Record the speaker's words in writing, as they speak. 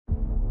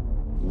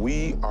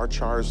We are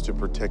charged to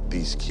protect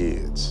these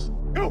kids.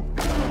 Go!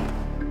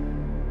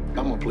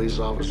 I'm a police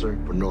officer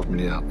for North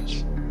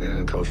Minneapolis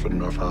and coach for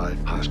North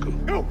High School.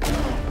 Go!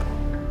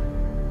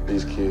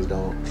 These kids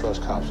don't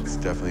trust cops. It's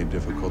definitely a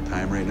difficult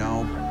time right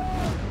now.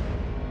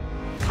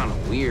 Kind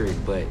of weird,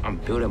 but I'm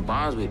building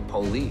bonds with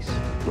police.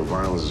 The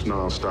violence is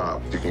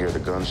nonstop. You can hear the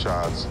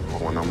gunshots.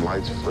 When them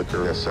lights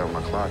flicker at 7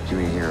 o'clock, you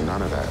ain't hearing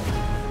none of that.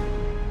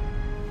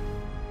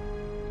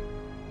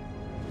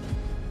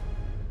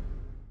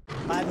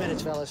 Five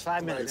minutes, fellas,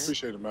 5 minutes. I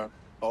appreciate it, man.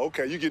 Oh,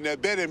 okay, you getting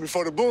that bet in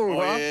before the boom,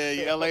 huh?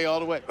 Yeah, LA all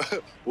the way.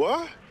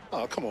 What?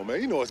 Oh, come on,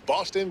 man. You know it's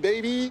Boston,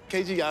 baby.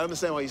 KG, I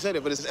understand why you said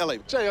it, but it's LA.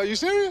 Jay, are you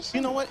serious?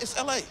 You know what? It's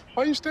LA.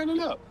 Why are you standing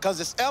up? Because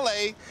it's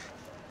LA.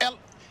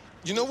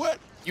 You know what?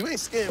 You ain't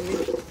scaring me.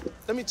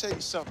 Let me tell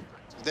you something.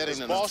 That It's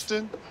ain't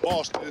Boston,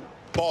 Boston,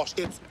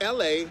 Boston. It's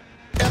LA.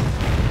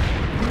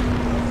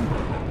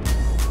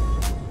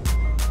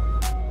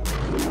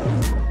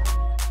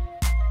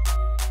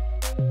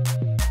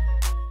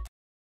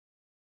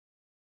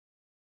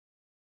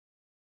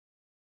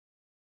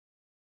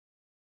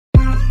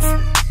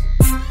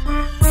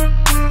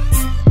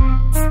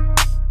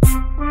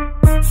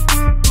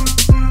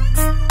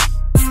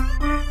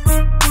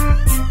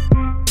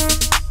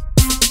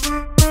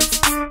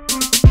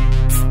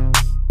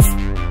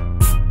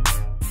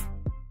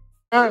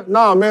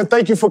 Nah, man,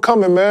 thank you for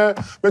coming, man.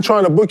 Been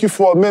trying to book you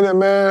for a minute,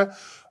 man.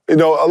 You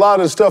know, a lot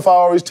of the stuff I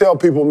always tell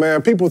people,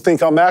 man, people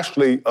think I'm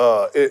actually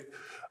putting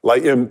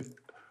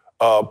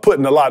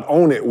a lot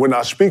on it when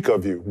I speak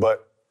of you.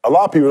 But a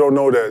lot of people don't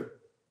know that,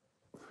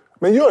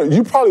 man,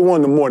 you're probably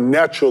one of the more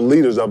natural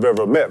leaders I've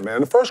ever met,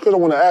 man. The first question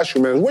I want to ask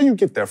you, man, is where you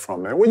get that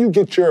from, man? Where you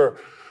get your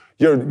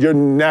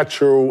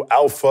natural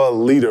alpha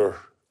leader,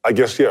 I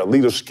guess, yeah,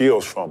 leader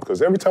skills from?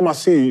 Because every time I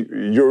see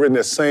you, you're in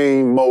the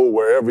same mode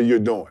wherever you're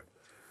doing.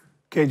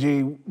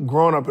 KG,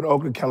 growing up in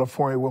Oakland,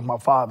 California with my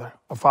father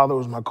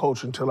was my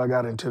coach until I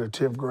got into the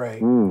 10th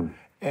grade.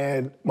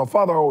 And my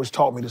father always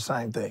taught me the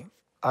same thing.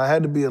 I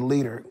had to be a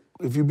leader.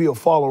 If you be a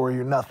follower,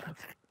 you're nothing.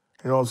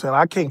 You know what I'm saying?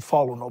 I can't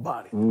follow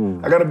nobody.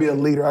 I gotta be a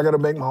leader. I gotta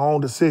make my own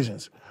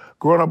decisions.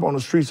 Growing up on the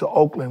streets of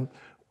Oakland,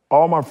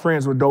 all my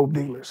friends were dope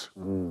dealers.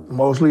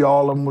 Mostly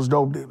all of them was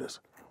dope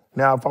dealers.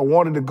 Now, if I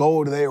wanted to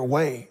go their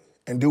way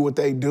and do what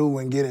they do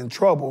and get in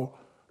trouble,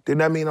 then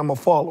that mean I'm a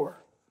follower.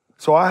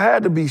 So I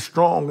had to be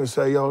strong and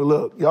say, yo,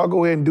 look, y'all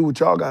go ahead and do what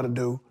y'all gotta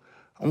do.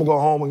 I'm gonna go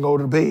home and go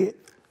to bed.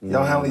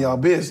 Y'all handle y'all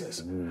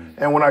business.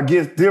 And when I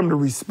get them to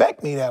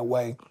respect me that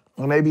way,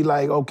 when they be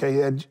like, okay,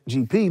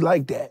 GP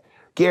like that,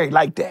 Gary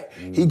like that,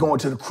 he going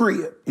to the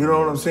crib, you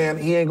know what I'm saying?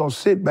 He ain't gonna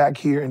sit back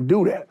here and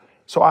do that.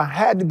 So I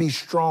had to be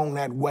strong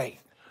that way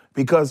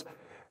because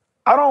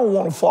I don't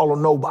wanna follow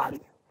nobody.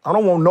 I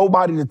don't want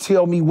nobody to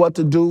tell me what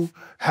to do,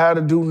 how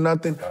to do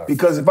nothing,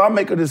 because if I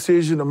make a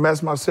decision to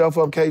mess myself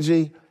up,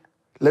 KG,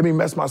 let me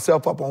mess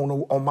myself up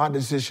on my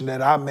decision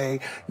that I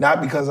made, not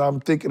because I'm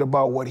thinking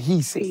about what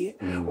he said,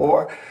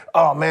 or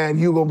oh man,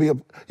 you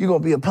gonna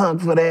be a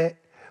punk for that,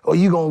 or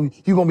you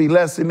gonna be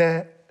less than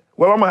that.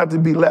 Well, I'm gonna have to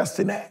be less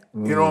than that.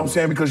 You know what I'm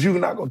saying? Because you're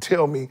not gonna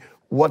tell me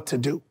what to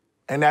do,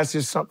 and that's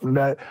just something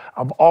that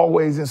I've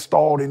always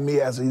installed in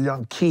me as a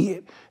young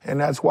kid,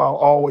 and that's why I'll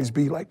always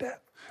be like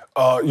that.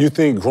 You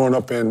think growing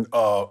up in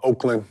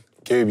Oakland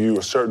gave you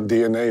a certain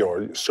DNA or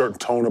a certain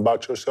tone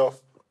about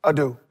yourself? I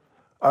do.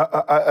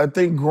 I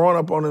think growing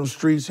up on them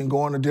streets and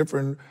going to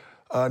different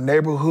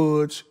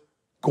neighborhoods,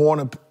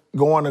 going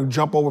to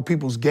jump over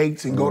people's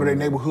gates and go to their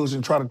neighborhoods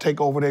and try to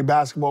take over their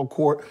basketball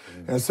court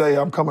and say,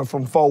 I'm coming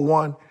from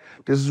 4-1,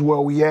 this is where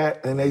we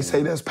at. And they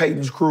say that's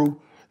Payton's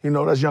crew. You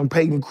know, that's young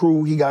Payton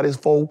crew. He got his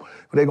 4,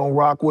 they gonna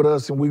rock with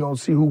us and we gonna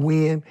see who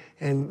win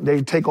and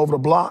they take over the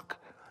block.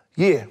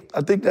 Yeah,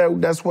 I think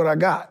that's what I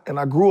got. And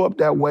I grew up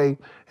that way.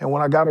 And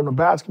when I got on the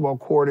basketball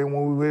court and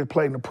when we were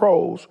playing the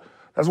pros,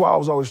 that's why I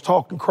was always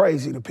talking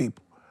crazy to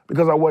people,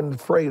 because I wasn't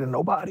afraid of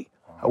nobody.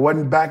 I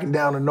wasn't backing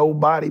down to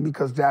nobody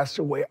because that's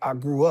the way I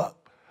grew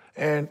up.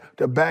 And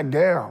to back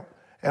down,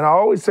 and I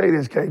always say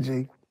this,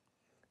 KG,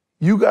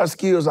 you got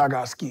skills, I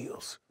got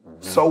skills.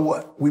 So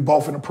what? We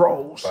both in the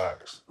pros.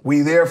 Facts.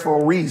 We there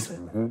for a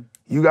reason.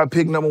 You got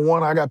pick number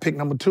 1, I got pick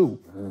number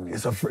 2.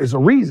 It's a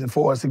reason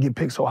for us to get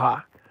picked so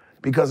high,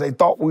 because they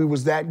thought we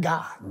was that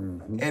guy.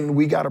 And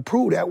we got to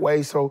prove that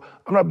way, so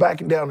I'm not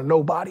backing down to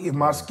nobody. If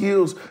my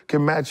skills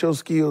can match your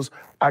skills,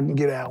 I can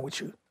get down with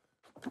you.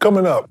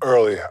 Coming up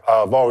early,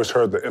 I've always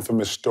heard the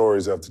infamous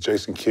stories of the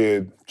Jason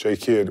Kidd. Jay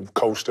Kidd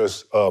coached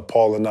us,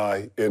 Paul and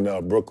I, in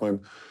Brooklyn.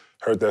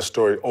 Heard that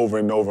story over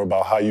and over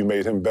about how you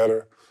made him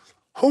better.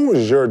 Who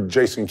was your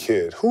Jason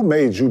Kidd? Who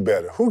made you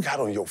better? Who got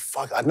on your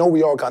I know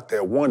we all got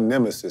that one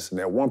nemesis and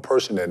that one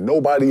person that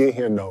nobody in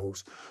here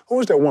knows. Who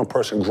was that one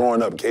person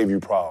growing up gave you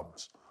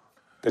problems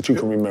that you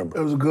can remember?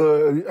 It was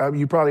good.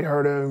 You probably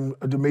heard of him,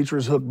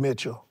 Demetrius Hook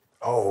Mitchell.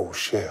 Oh,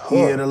 shit. Hook.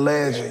 Yeah, the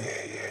legend.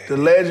 The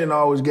legend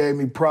always gave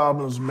me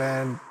problems,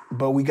 man,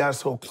 but we got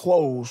so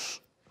close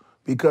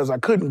because I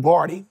couldn't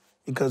guard him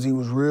because he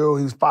was real.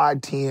 He was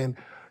 5'10",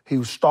 he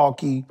was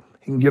stocky,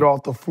 He can get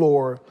off the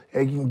floor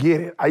and he can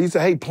get it. I used to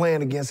hate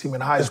playing against him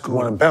in high school.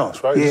 One and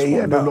bounce, right? Yeah, he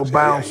had the little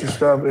bounce and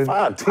stuff. And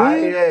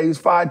 5'10"? yeah, he's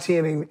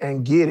 5'10"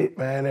 and get it,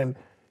 man. And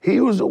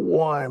he was the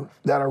one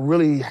that I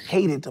really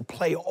hated to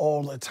play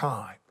all the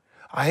time.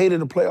 I hated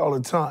to play all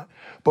the time.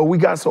 But we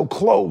got so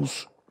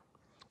close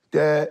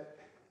that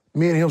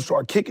me and him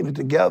started kicking it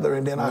together,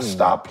 and then I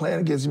stopped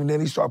playing against him, and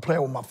then he started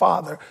playing with my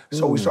father,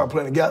 so we started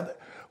playing together.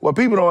 What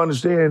people don't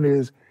understand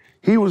is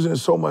he was in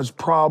so much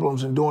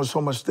problems and doing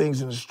so much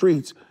things in the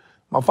streets.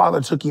 My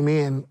father took him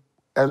in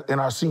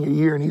our senior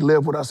year, and he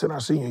lived with us in our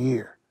senior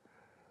year.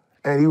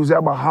 And he was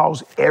at my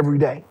house every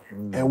day,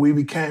 and we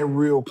became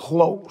real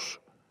close.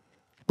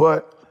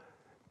 But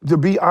to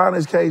be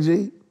honest,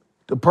 KG,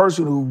 the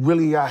person who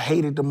really I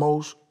hated the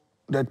most,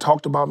 that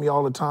talked about me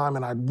all the time,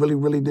 and I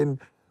really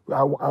didn't,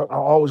 I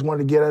always wanted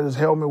to get at his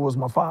helmet, was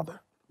my father.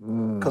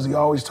 Because he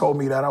always told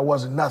me that I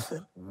wasn't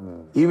nothing.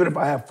 Even if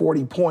I had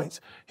 40 points,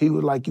 he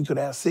was like, you could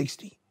have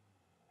 60.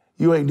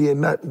 You ain't did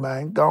nothing,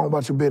 man. Go on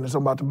about your business,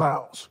 I'm about to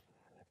bounce.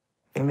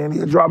 And then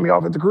he'd drop me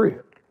off at the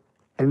crib.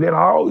 And then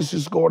I always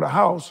just go in the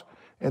house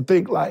and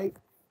think like,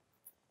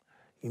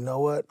 you know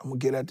what, I'm gonna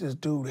get at this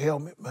dude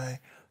helmet, man.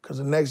 Because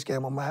the next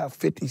game, I'm gonna have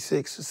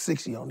 56 or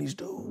 60 on these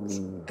dudes.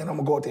 And I'm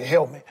gonna go at the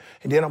helmet,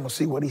 and then I'm gonna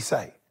see what he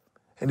say.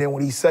 And then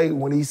when he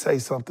say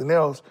something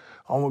else,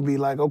 I'm gonna be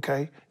like,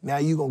 okay, now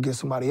you gonna get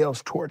somebody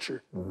else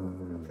tortured.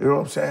 You know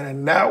what I'm saying?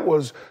 And that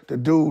was the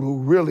dude who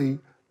really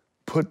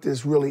put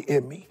this really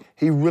in me.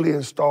 He really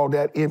installed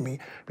that in me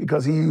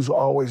because he used to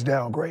always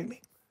downgrade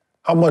me.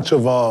 How much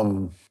of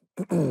how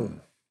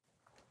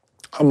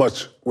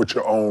much with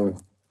your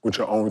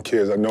own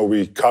kids? I know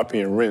we copy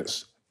and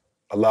rinse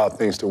a lot of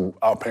things that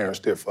our parents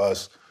did for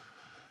us,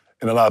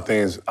 and a lot of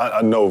things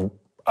I know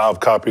I've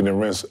copied and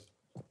rinsed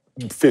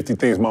 50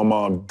 things my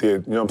mom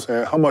did. You know what I'm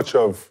saying? How much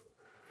of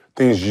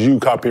things you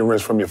copy and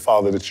rinse from your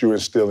father that you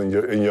instill in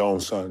your own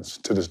sons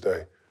to this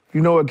day?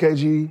 You know what,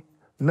 KG?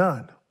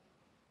 None.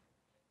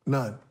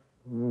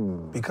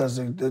 Because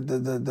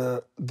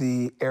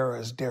the era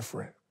is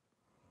different.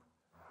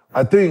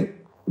 I think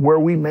where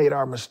we made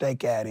our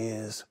mistake at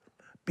is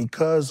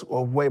because of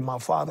the way my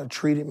father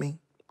treated me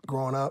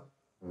growing up,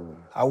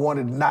 I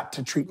wanted not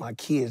to treat my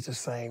kids the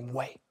same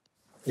way.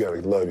 You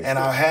gotta love you. And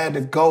I had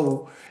to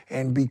go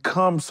and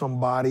become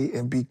somebody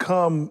and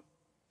become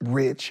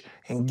rich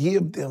and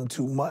give them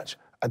too much.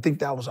 I think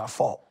that was our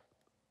fault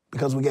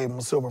because we gave them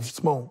a silver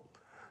spoon.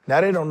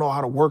 Now they don't know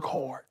how to work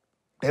hard.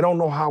 They don't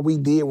know how we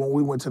did when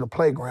we went to the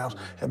playgrounds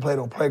and played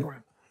on the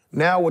playground.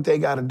 Now what they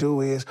gotta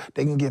do is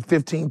they can get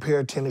 15 pair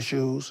of tennis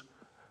shoes,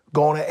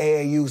 go on an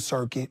AAU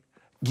circuit,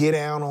 get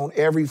down on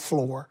every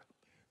floor.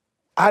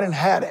 I didn't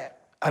have that.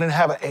 I didn't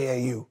have an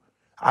AAU.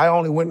 I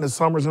only went in the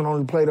summers and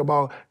only played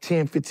about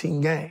 10,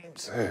 15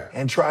 games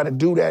and try to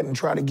do that and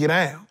try to get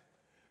down.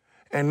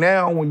 And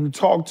now when you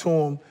talk to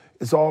them,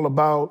 it's all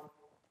about,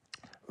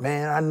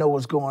 man, I know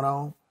what's going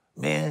on.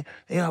 Man,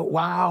 you know,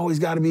 why I always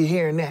gotta be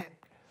hearing that?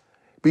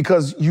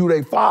 Because you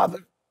they father.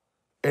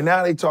 And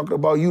now they talking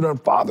about you done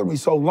fathered me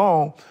so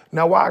long,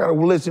 now why I gotta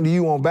listen to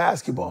you on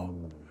basketball?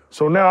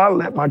 So now I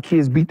let my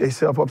kids beat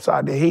themselves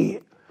upside their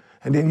head.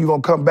 And then you're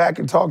gonna come back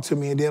and talk to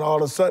me, and then all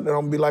of a sudden I'm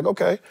gonna be like,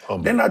 okay,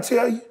 didn't I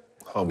tell you?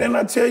 Didn't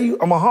I tell you?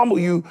 I'm gonna humble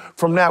you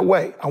from that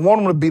way. I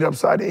want them to beat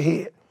upside their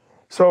head.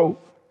 So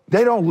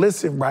they don't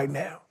listen right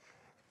now.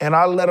 And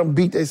I let them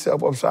beat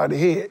themselves upside their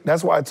head.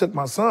 That's why I took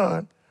my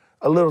son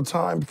a little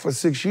time for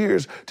 6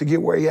 years to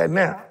get where he at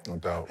now. No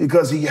doubt.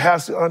 Because he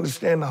has to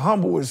understand to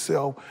humble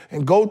himself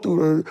and go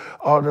through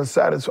all the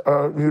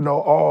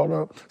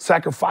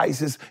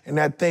sacrifices and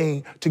that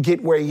thing to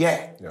get where he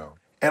at. Yeah.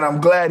 And I'm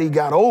glad he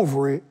got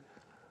over it,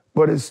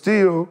 but it's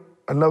still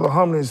another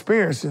humbling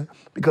experience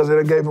because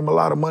it gave him a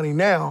lot of money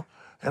now,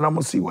 and I'm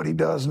gonna see what he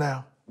does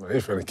now. Man,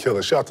 he's finna kill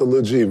it. Shout out to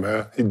Lil G,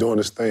 man. He doing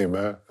his thing,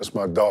 man. That's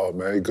my dog,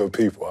 man. He good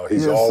people.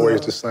 He's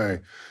always the same.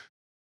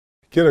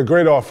 Get a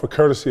great offer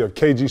courtesy of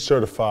KG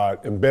Certified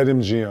and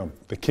BetMGM,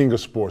 the king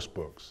of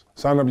sportsbooks.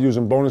 Sign up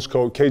using bonus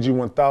code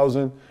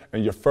KG1000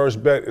 and your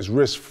first bet is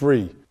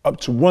risk-free, up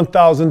to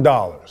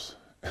 $1,000.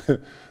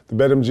 The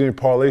BetMGM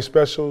parlay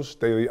specials,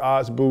 daily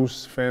odds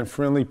boosts,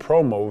 fan-friendly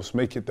promos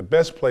make it the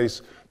best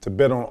place to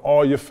bet on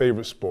all your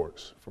favorite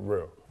sports, for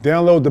real.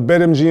 Download the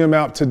BetMGM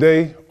app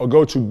today or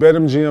go to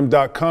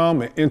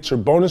betmgm.com and enter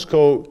bonus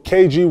code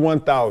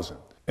KG1000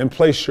 and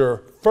place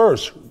your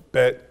first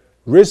bet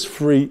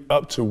risk-free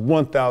up to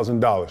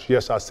 $1,000.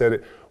 Yes, I said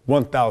it,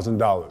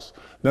 $1,000.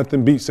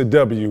 Nothing beats a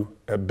W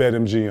at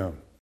BetMGM.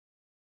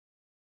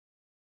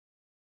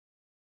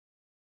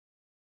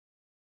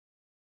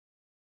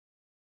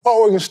 Why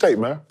Oregon State,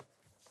 man?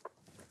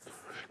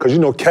 Because, you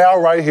know,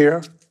 Cal right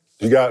here,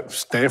 you got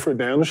Stanford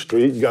down the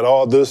street, you got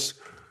all this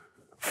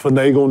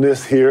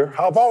finagleness here.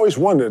 I've always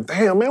wondered,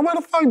 damn, man, why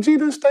the fuck G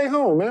didn't stay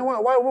home, man?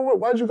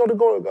 Why'd you go to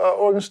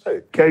Oregon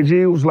State?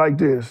 KG was like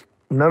this.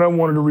 None of them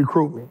wanted to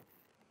recruit me.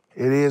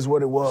 It is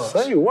what it was.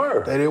 Say you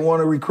were. They didn't want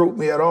to recruit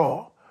me at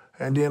all.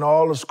 And then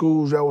all the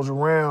schools that was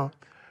around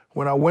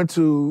When I went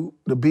to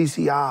the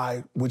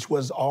BCI, which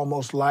was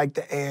almost like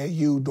the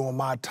AAU during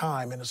my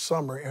time in the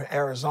summer in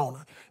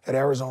Arizona, at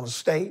Arizona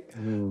State,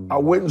 I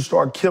went and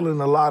started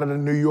killing a lot of the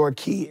New York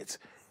kids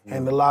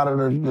and a lot of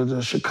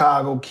the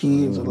Chicago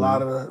kids, a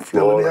lot of the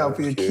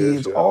Philadelphia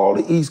kids, all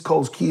the East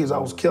Coast kids. I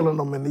was killing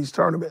them in these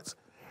tournaments.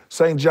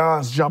 St.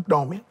 John's jumped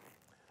on me.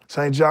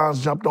 St.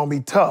 John's jumped on me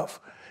tough.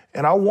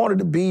 And I wanted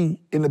to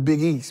be in the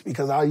Big East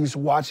because I used to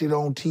watch it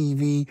on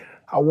TV.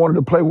 I wanted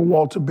to play with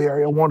Walter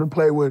Berry. I wanted to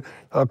play with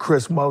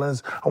Chris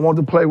Mullins. I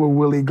wanted to play with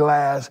Willie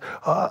Glass,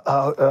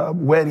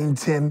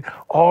 Weddington,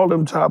 all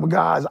them type of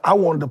guys I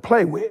wanted to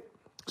play with.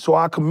 So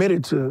I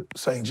committed to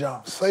St.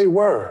 John's. Say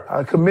word.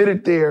 I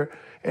committed there,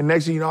 and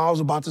next thing you know, I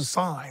was about to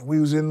sign. We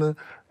was and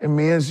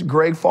me and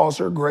Greg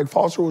Foster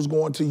was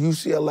going to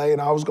UCLA,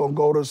 and I was going to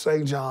go to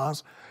St.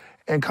 John's.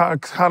 And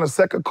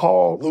Conaseca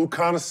called. Lou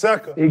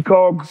Conaseca. He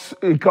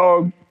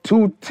called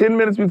 10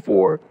 minutes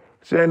before,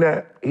 saying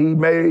that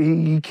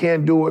he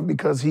can't do it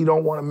because he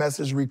don't want to mess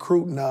his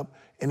recruiting up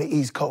in the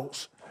East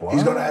Coast. What?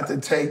 He's gonna have to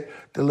take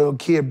the little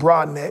kid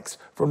Broadnecks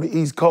from the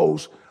East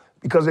Coast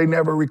because they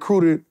never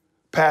recruited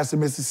past the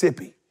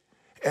Mississippi.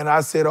 And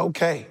I said,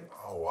 okay.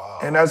 Oh, wow.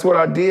 And that's what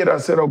I did. I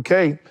said,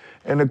 okay.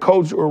 And the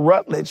coach,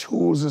 Rutledge,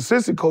 who was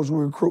assistant coach who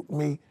recruited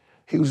me,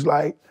 he was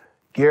like,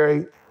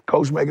 Gary,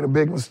 coach making a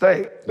big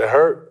mistake. That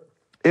hurt?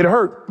 It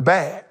hurt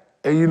bad.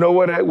 And you know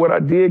what I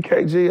did,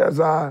 KG, as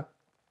I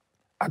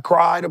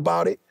cried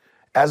about it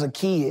as a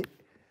kid,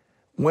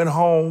 went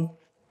home,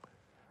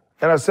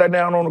 and I sat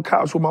down on the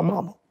couch with my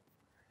mama.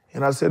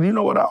 And I said, you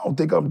know what, I don't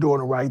think I'm doing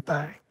the right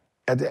thing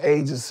at the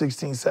age of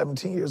 16,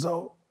 17 years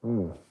old.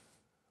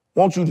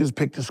 Won't you just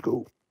pick the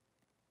school?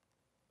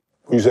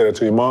 You said that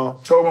to your mom?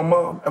 Told my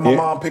mom, and my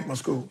mom picked my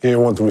school. You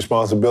didn't want the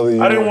responsibility?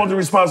 I didn't want the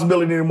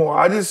responsibility anymore.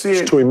 I just said—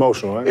 It's too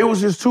emotional, right? It was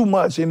just too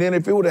much. And then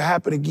if it would have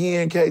happened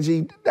again,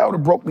 KG, that would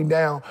have broke me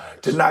down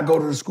to not go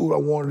to the school I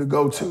wanted to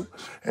go to.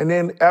 And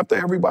then after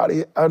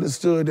everybody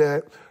understood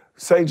that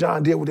St.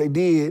 John did what they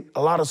did,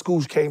 a lot of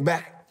schools came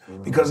back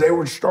because they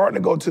were starting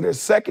to go to their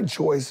second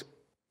choice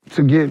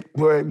to get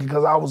where,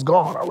 because I was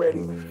gone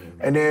already.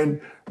 And then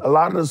a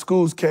lot of the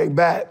schools came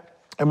back,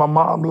 and my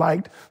mom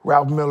liked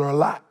Ralph Miller a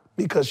lot,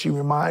 because she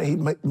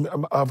reminded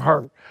of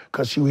her,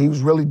 because he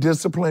was really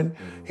disciplined.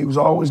 He was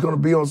always going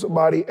to be on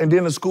somebody. And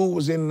then the school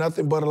was in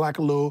nothing but like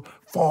a little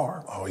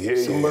farm. Oh, yeah,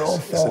 it's a little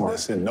farm.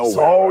 It's in nowhere. It's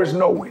always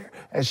nowhere.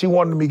 And she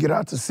wanted me to get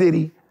out the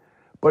city,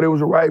 but it was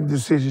the right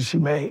decision she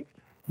made.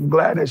 I'm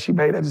glad that she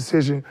made that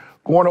decision.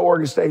 Going to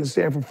Oregon State and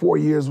staying for 4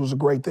 years was a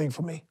great thing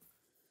for me.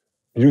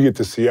 You get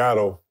to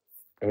Seattle,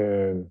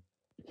 and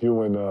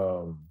you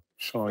and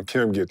Shawn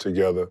Kemp get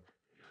together.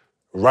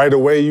 Right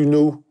away, you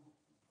knew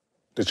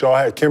that y'all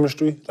had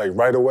chemistry, like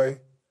right away?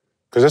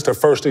 Because that's the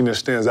first thing that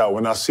stands out.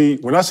 When I see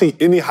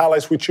any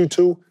highlights with you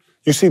two,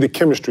 you see the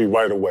chemistry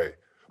right away.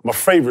 My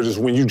favorite is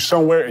when you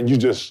somewhere and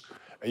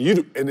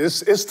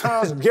it's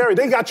times, Gary,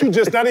 they got you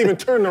just not even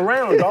turning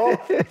around, dog.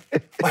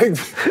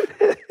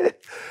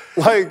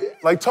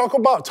 Like talk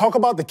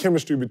about the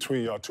chemistry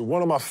between y'all two.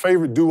 One of my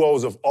favorite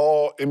duos of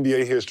all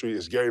NBA history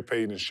is Gary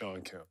Payton and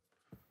Shawn Kemp.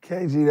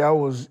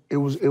 KG, it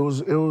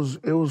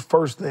was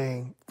first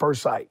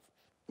sight,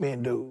 me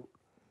and dude.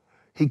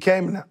 He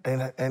came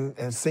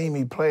and seen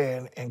me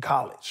playing in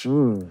college.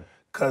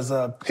 Cause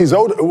he's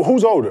older.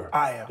 Who's older?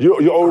 I am.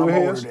 You're older I'm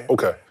than older him? than.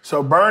 Okay.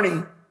 So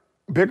Bernie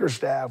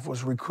Bickerstaff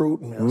was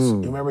recruiting us.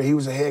 You remember, he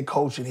was a head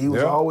coach, and he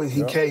was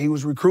he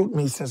was recruiting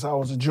me since I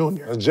was a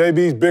junior. That's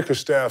JB's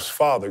Bickerstaff's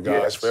father,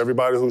 guys, Yes. for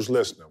everybody who's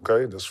listening,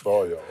 okay? That's for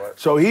all y'all, right?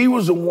 So he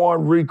was the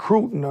one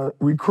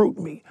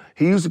recruiting me.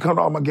 He used to come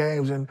to all my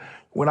games, and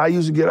when I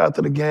used to get out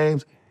to the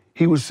games,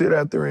 he would sit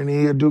out there and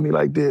he'd do me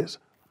like this.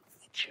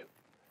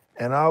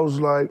 And I was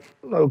like,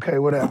 okay,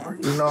 whatever.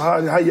 You know, how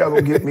y'all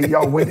gonna get me?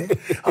 Y'all winning.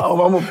 I'm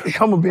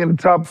gonna be in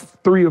the top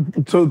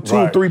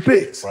three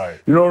picks. Right.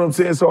 You know what I'm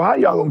saying? So how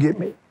y'all gonna get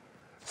me?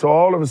 So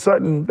all of a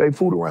sudden, they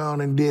fooled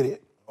around and did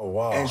it. Oh,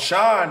 wow.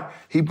 And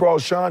he brought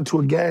Shawn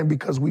to a game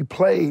because we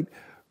played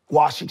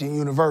Washington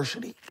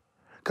University,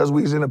 because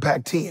we was in the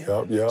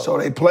Pac-10. Yep. So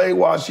they played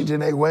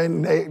Washington, they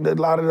went, and a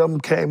lot of them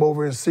came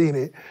over and seen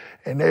it,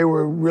 and they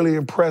were really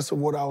impressed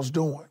with what I was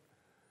doing.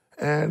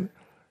 And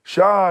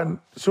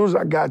Shawn, as soon as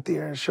I got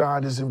there,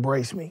 Shawn just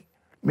embraced me.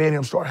 Me and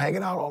him started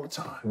hanging out all the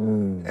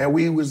time. And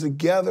we was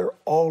together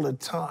all the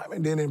time.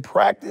 And then in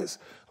practice,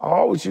 I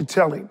always used to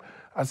tell him,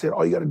 I said,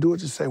 all you gotta do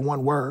is just say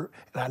one word,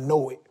 and I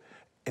know it.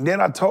 And then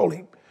I told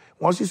him,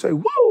 once you say,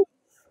 woo,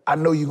 I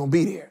know you're gonna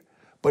be there.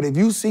 But if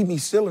you see me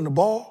stealing the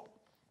ball,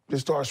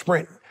 just start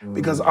sprinting,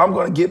 because I'm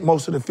gonna get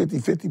most of the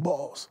 50-50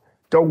 balls.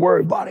 Don't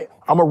worry about it.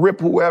 I'm gonna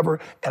rip whoever,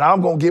 and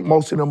I'm gonna get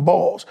most of them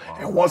balls.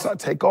 And once I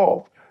take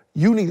off,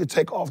 you need to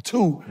take off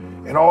too,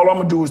 and all I'm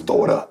gonna do is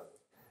throw it up.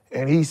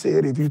 And he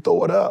said, if you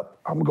throw it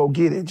up, I'm gonna go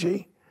get it,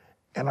 G.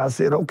 And I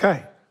said,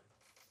 okay.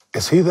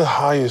 Is he the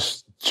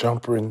highest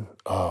jumping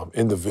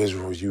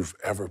individual you've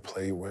ever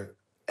played with?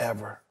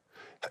 Ever.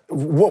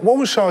 What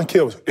was Shawn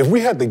Kemp? If we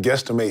had to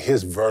guesstimate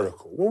his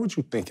vertical, what would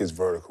you think his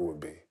vertical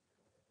would be?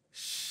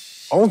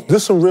 Oh,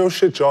 this some real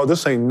shit, y'all.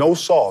 This ain't no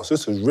sauce.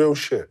 This is real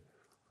shit.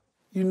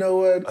 You know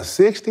what? A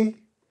 60?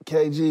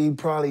 KG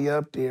probably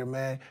up there,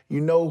 man.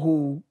 You know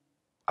who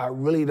I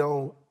really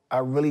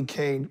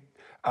can't,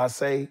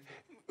 me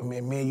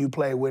and you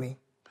played with him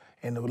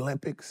in the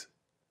Olympics?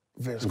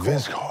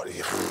 Vince Carter.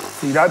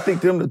 See, I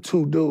think them the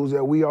two dudes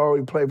that we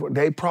already played for.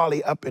 They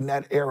probably up in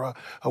that era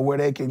of where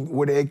they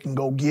can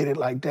go get it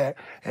like that,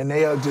 and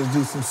they'll just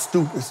do some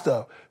stupid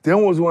stuff.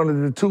 Them was one of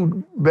the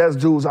two best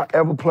dudes I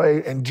ever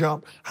played and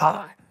jumped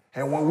high.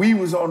 And when we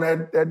was on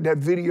that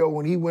video,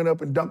 when he went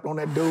up and dunked on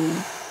that dude,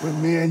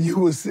 when me and you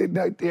was sitting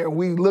right there and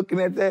we looking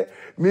at that,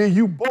 me and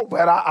you both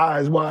had our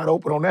eyes wide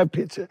open on that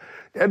picture.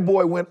 That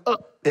boy went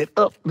up and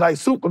up like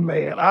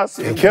Superman. I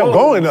said, he kept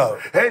going up.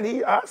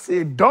 And I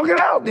said, dunk it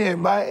out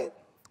then, man.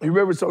 You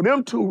remember? So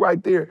them two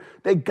right there,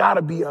 they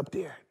gotta be up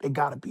there. They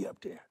gotta be up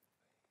there.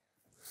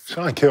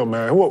 Shawn Kemp,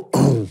 man, well,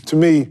 to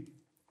me,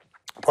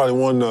 probably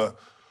one of the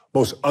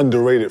most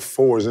underrated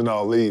fours in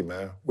our league,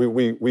 man.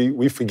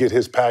 We forget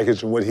his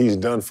package and what he's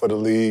done for the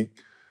league.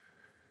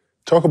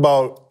 Talk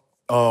about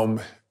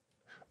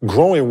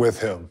growing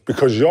with him,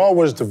 because y'all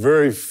was the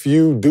very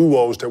few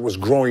duos that was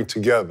growing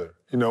together.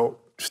 You know,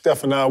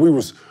 Steph and I, we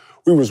was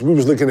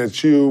looking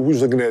at you, we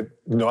was looking at,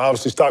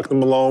 obviously Stockton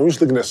Malone, we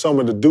was looking at some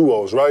of the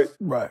duos, right?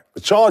 Right.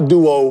 But y'all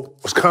duo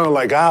was kind of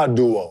like our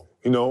duo,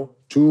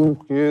 two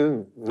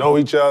know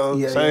each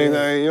other, same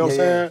thing, you know what I'm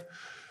saying?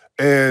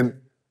 And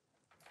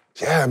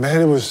yeah,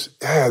 man,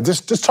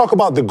 just talk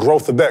about the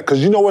growth of that,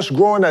 because you know what's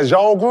growing as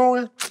y'all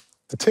growing?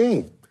 The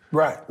team.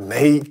 Right.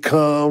 Nate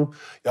come,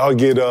 y'all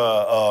get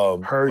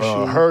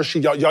Hershey,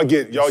 y'all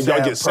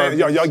get Sam,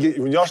 y'all get,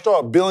 when y'all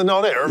start building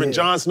all that, Irvin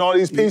Johnson, all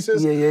these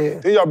pieces,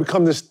 then y'all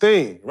become this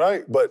thing,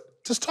 right?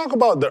 But just talk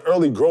about the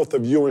early growth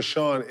of you and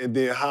Shawn, and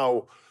then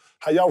how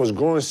y'all was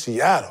growing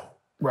Seattle.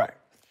 Right.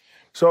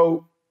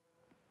 So,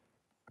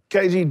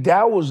 KG,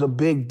 that was a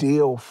big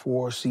deal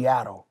for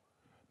Seattle,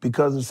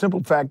 because the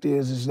simple fact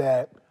is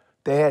that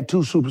they had two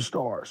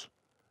superstars,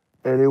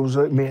 and it was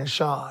me and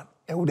Shawn.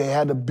 And they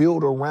had to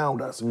build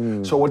around us.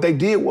 So what they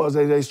did was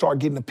they started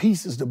getting the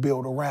pieces to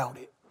build around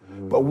it.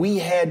 But we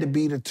had to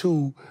be the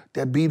two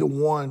that be the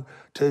one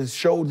to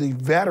show the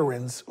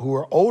veterans who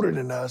are older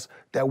than us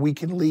that we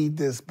can lead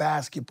this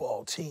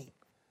basketball team.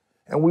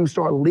 And we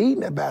started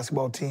leading that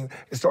basketball team,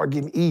 it started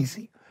getting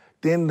easy.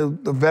 Then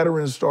the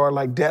veterans started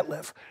like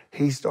Detlef.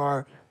 He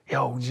started,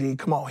 yo, G,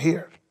 come on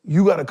here.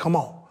 You gotta come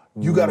on.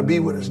 You gotta be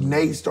with us.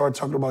 Nate started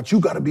talking about,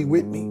 you gotta be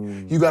with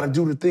me. You gotta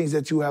do the things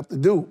that you have to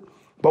do.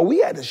 But we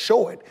had to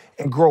show it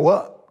and grow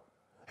up.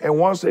 And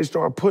once they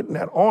started putting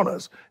that on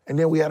us, and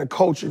then we had a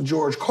coach in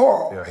George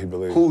Karl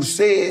who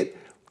said,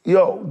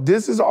 yo,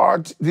 this is our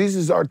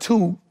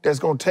two that's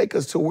gonna take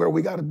us to where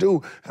we gotta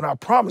do in our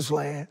promised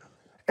land,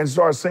 and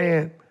start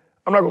saying,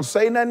 I'm not gonna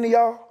say nothing to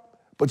y'all,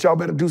 but y'all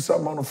better do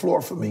something on the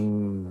floor for me.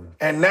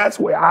 And that's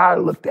where I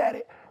looked at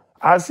it.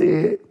 I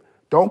said,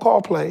 don't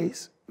call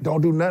plays,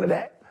 don't do none of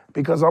that,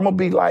 because I'm gonna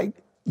be like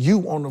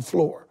you on the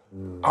floor.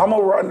 I'm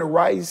gonna run the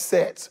right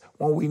sets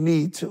when we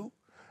need to.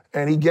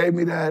 And he gave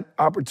me that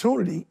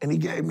opportunity, and he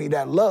gave me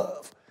that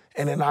love.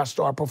 And then I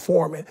start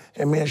performing,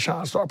 and me and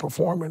Shawn start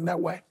performing that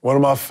way. One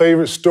of my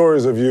favorite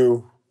stories of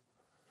you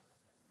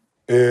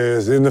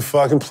is in the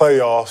fucking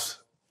playoffs,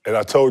 and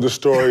I told the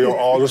story on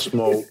All the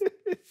Smoke,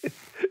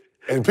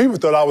 and people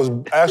thought I was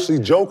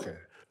actually joking.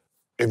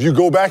 If you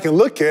go back and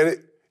look at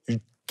it, you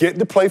get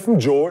the play from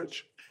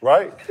George,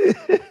 right?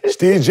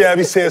 Steve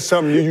Javie said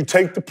something to you, you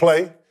take the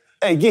play.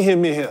 Hey, get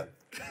him in here.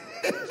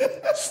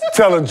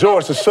 Telling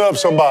George to sub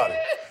somebody.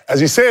 As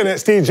he said that,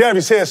 Steve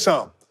Javie said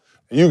something.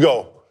 You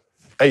go,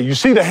 hey, you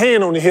see the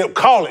hand on the hip,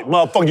 call it,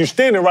 motherfucker. You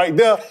standing right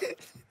there.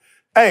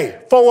 Hey,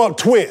 4-up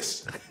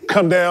twist.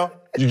 Come down,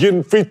 you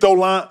getting free throw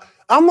line.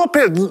 I'm up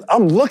here,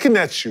 I'm looking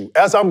at you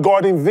as I'm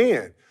guarding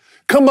Vin.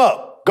 Come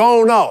up,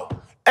 go on off.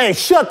 Hey,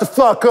 shut the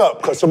fuck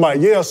up, because somebody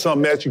yelled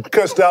something at you,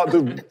 cussed out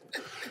the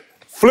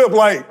Flip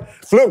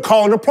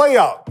calling the play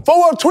out.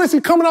 4-up twist,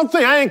 he coming up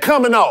thing, I ain't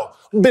coming off.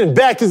 Been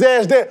back his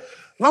ass there.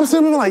 And I'm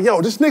sitting there like,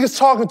 yo, this nigga's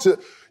talking to,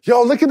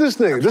 yo, look at this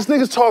nigga. This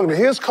nigga's talking to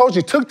his coach.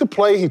 He took the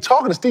play. He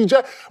talking to Steve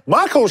Jackson.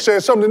 My coach said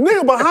something. The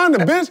nigga behind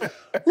the bench. Lord,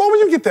 where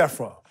you get that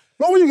from?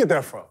 Lord, where you get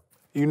that from?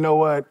 You know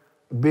what?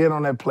 Being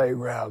on that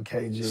playground,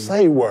 KG.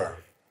 Say word.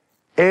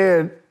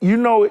 And you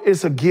know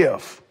it's a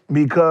gift,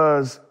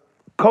 because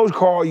Coach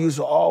Karl used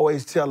to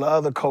always tell the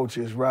other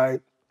coaches, right?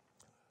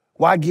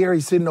 Why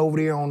Gary sitting over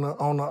there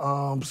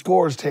on the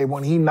scores table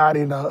and he not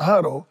in the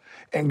huddle,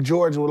 and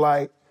George was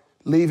like,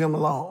 leave him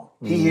alone.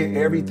 He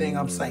hear everything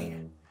I'm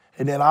saying.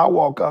 And then I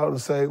walk out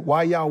and say,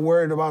 why y'all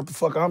worried about the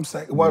fuck I'm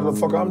saying? What the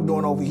fuck I'm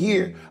doing over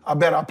here? I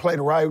bet I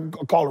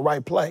call the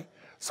right play.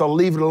 So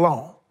leave it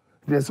alone.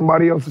 Then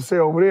somebody else would say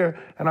over there,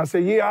 and I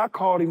say, yeah, I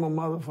called him a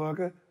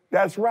motherfucker.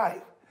 That's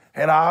right.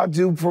 And I'll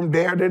do from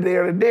there to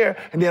there to there,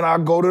 and then I'll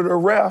go to the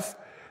ref,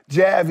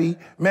 Javie,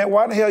 man,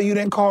 why the hell you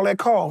didn't call that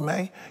call,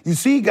 man? You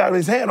see he got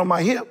his hand on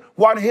my hip.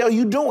 Why the hell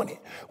you doing it?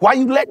 Why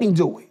you letting him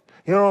do it?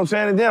 You know what I'm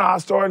saying?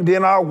 And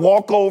then I'll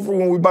walk over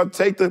when we about to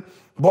take the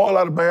ball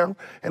out of bounds,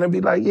 and it'll be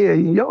like, yeah,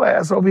 your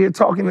ass over here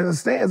talking in the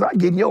stands, I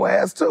getting your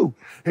ass too.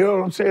 You know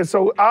what I'm saying?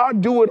 So I'll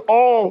do it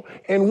all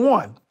in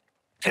one.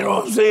 You know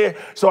what I'm saying?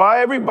 So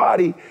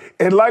everybody,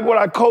 and like what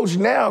I coach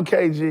now,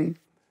 KG.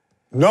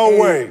 No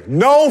way.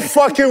 No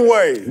fucking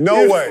way.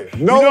 No way.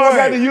 No way. I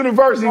got the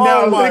university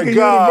now. Oh my Lincoln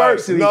God.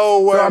 University.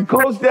 No way. So I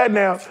coach that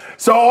now.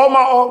 So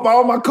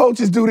all my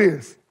coaches do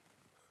this.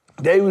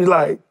 They was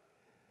like,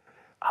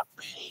 I'm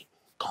really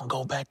gonna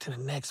go back to the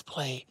next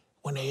play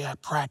when they have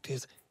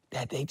practice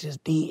that they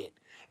just did.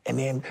 And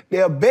then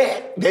they'll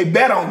bet. They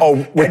bet on me.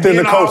 Oh, within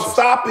the coaches. I'll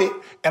stop it,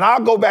 and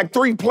I'll go back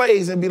 3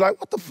 plays and be like,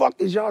 what the fuck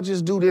did y'all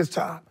just do this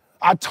time?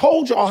 I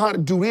told y'all how to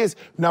do this.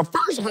 Now,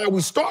 first how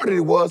we started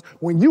it was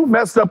when you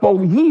messed up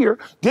over here,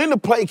 then the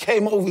play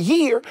came over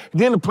here,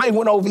 then the play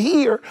went over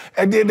here,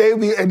 and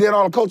then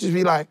all the coaches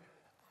be like,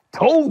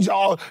 told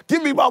y'all,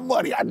 give me my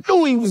money. I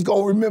knew he was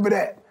gonna remember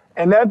that.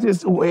 And that's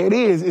just the way it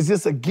is. It's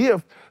just a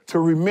gift to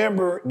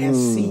remember and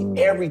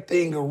see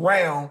everything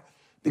around,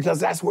 because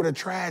that's where the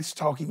trash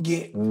talk can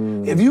get.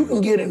 If you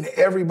can get into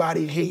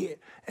everybody's head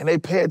and they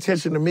pay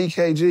attention to me,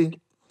 KG,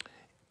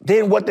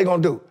 then what they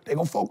gonna do? They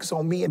gonna focus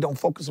on me and don't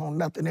focus on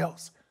nothing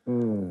else.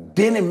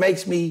 Then it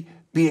makes me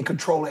be in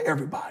control of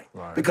everybody.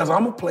 Right. Because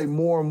I'm gonna play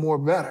more and more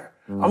better.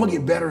 I'm gonna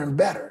get better and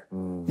better.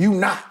 You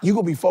not. You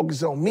gonna be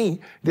focused on me,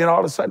 then all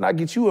of a sudden I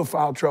get you in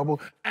foul trouble.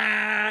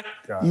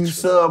 Gotcha. You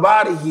sub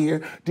out of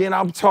here. Then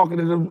I'm talking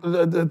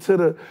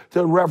to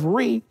the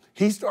referee.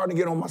 He's starting to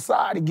get on my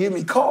side and give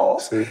me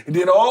calls. See? And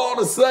then all of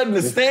a sudden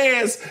the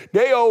stands,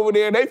 they over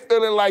there, they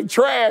feeling like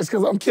trash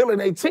because I'm killing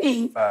their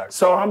team. Facts.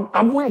 So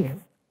I'm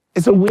winning.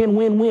 It's a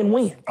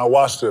win-win-win-win. I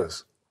watched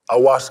this. I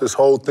watched this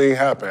whole thing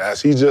happen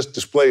as he just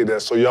displayed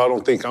that, so y'all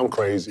don't think I'm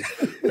crazy.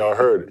 Y'all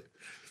heard it.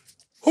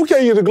 Who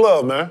gave you the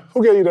glove, man?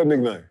 Who gave you that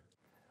nickname?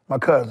 My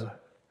cousin.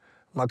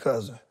 My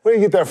cousin. Where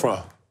you get that from?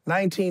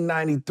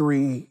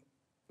 1993,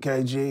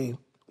 KG.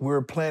 We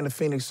were playing the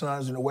Phoenix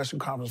Suns in the Western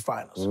Conference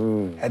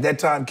Finals. At that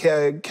time,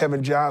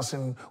 Kevin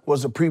Johnson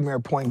was the premier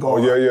point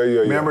guard. Oh,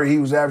 yeah. Remember, he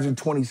was averaging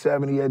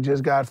 27. He had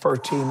just got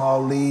first team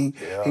all-league.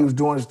 Yeah. He was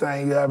doing his thing.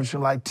 He was averaging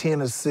like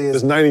 10 assists.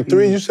 It's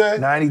 93, you said?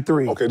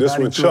 93. Okay, this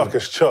one Chuck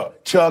is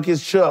Chuck. Chuck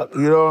is Chuck.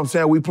 You know what I'm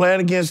saying? We playing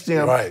against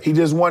him. Right. He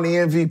just won the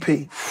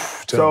MVP.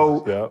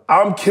 So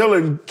I'm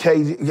killing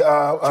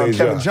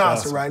Kevin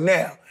Johnson right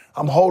now.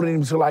 I'm holding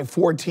him to like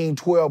 14,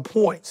 12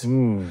 points.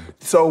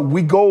 So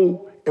we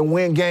go and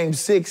win game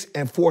 6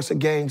 and force a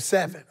game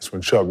 7. That's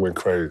when Chuck went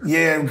crazy.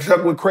 Yeah,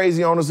 Chuck went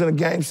crazy on us in a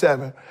game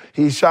 7.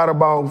 He shot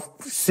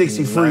about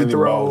 60 free throws.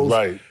 Balls,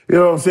 right. You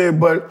know what I'm saying?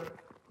 But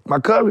my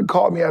cousin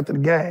called me after the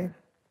game.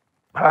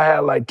 I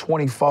had like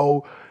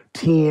 24,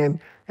 10,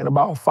 and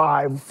about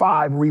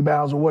five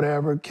rebounds or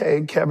whatever.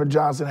 Kevin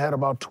Johnson had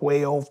about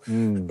 12,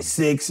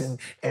 6,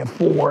 and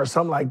 4,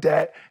 something like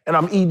that. And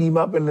I'm eating him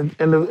up in the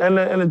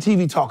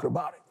TV talking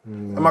about it.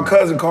 And my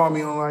cousin called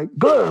me on like,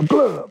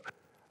 glove.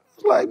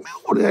 Like, man,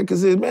 what the heck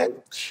is this, man?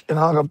 And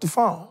hung up the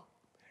phone.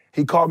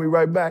 He called me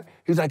right back.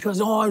 He was like, cuz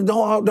don't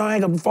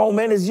hang up the phone,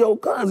 man. It's your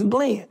cousin,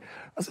 Glenn.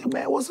 I said,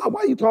 man, what's up?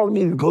 Why you calling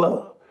me the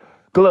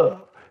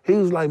glove? He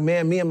was like,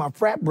 man, me and my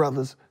frat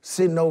brothers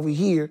sitting over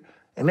here,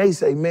 and they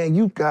say, man,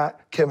 you got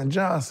Kevin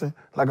Johnson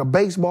like a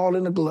baseball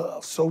in a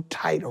glove, so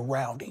tight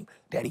around him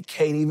that he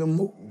can't even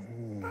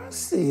move. I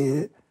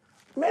said,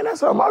 man,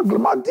 that's how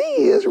my D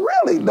is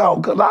really, though,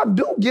 because I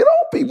do get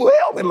on people's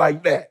helmet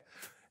like that.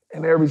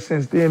 And ever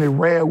since then, it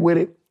ran with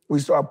it. We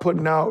started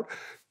putting out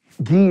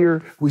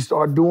gear. We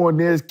started doing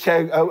this.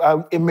 And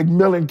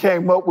McMillan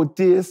came up with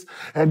this.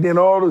 And then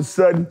all of a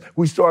sudden,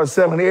 we started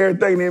selling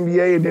everything in the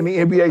NBA, and then the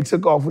NBA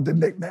took off with the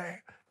nickname.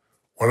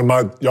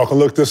 Y'all can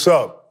look this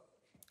up.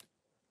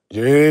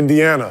 You're in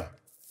Indiana.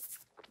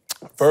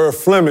 Verb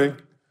Fleming,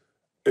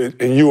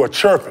 and you are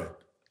chirping.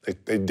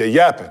 They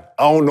yapping.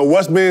 I don't know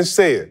what's being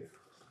said.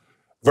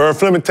 Verb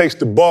Fleming takes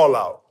the ball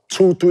out.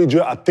 2, 3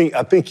 drill. I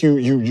think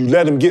you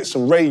let him get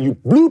some rate. You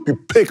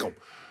pick him.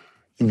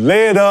 You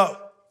lay it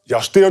up. Y'all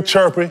still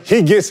chirping.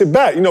 He gets it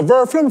back. You know,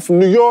 Verb Fleming from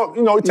New York.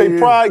 You know, he take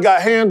pride,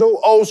 got handle,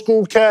 old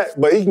school cat,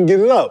 but he can get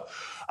it up.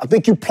 I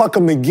think you pluck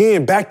him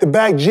again, back to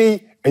back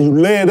G, and you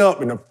lay it up.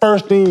 And the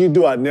first thing you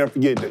do, I never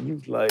forget that.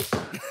 You like,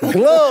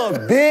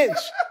 glove, bitch.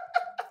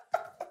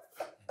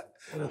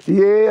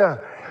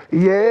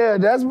 Yeah,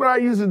 that's what I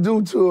used to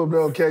do to him,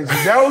 though, Casey.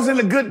 That was in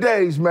the good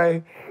days,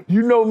 man.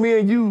 You know, me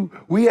and you,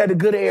 we had a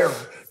good era.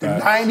 The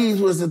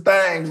 90s was the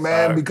thing,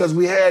 man, because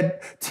we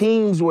had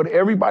teams where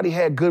everybody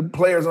had good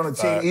players on the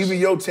team. Even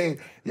your team,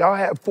 y'all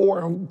had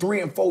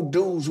 3 and 4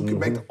 dudes who could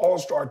make the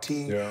All-Star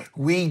team. Yeah.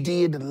 We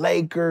did the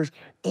Lakers,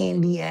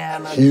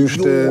 Indiana,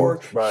 Houston, New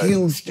York,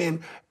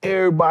 Houston.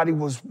 Everybody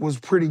was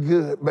pretty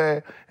good,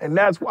 man. And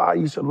that's why I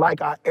used to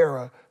like our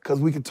era, because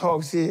we could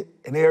talk shit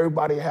and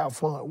everybody have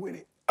fun with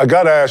it. I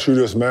gotta ask you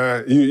this,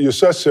 man. You're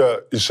such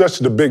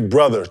the big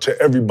brother to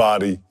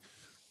everybody.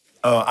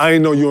 I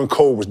didn't know you and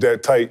Cole was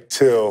that tight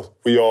till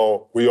we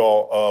all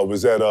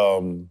was at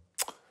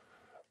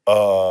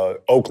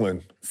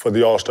Oakland for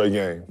the All-Star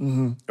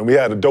game. And we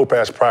had a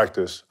dope-ass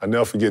practice. I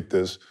never forget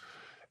this.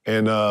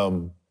 And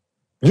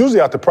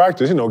usually after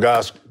practice, you know,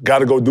 guys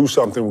gotta go do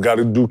something. We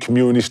gotta do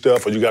community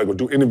stuff, or you gotta go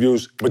do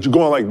interviews, but you're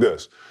going like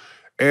this.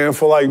 And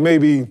for like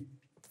maybe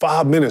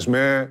 5 minutes,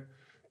 man,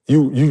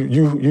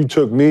 you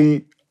took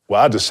me.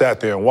 Well, I just sat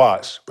there and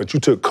watched, but you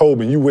took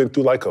Kobe and you went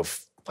through like a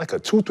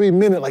 2-3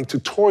 minute like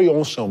tutorial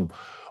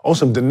on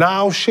some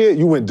denial shit.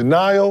 You went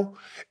denial,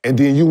 and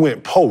then you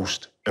went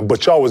post.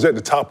 But y'all was at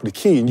the top of the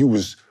key, and you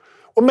was.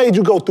 What made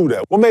you go through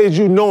that? What made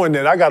you knowing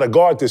that I got to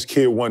guard this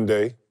kid one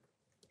day,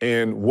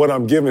 and what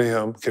I'm giving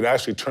him could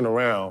actually turn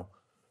around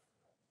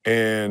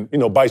and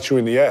bite you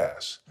in the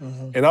ass?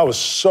 Mm-hmm. And I was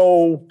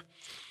so.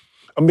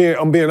 I'm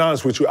being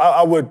honest with you.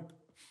 I would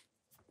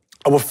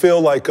feel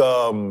like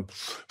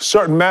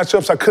certain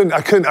matchups I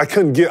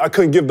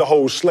couldn't give the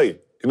whole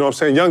slate. You know what I'm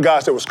saying? Young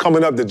guys that was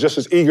coming up that just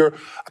as eager,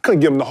 I couldn't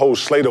give them the whole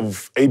slate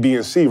of A, B,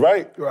 and C,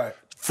 right? Right.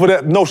 For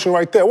that notion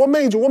right there. What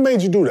made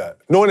you do that?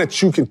 Knowing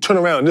that you can turn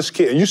around this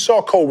kid, and you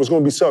saw Cole was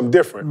going to be something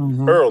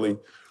different early,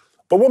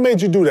 but what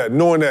made you do that?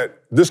 Knowing that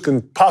this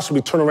can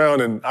possibly turn around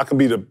and I can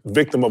be the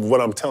victim of what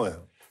I'm telling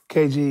him.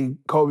 KG,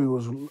 Kobe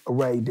was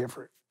way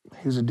different.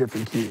 He was a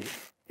different kid.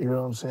 You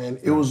know what I'm saying?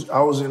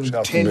 I was in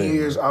 10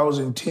 years. I was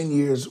in 10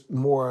 years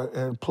more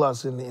and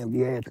plus in the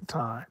NBA at the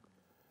time.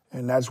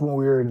 And that's when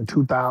we were in the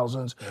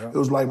 2000s. Yeah. It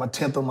was like my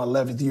 10th or my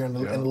 11th year in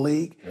the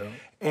league. Yeah.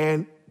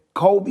 And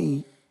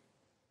Kobe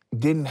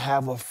didn't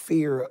have a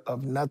fear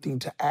of nothing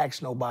to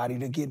ask nobody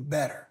to get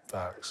better.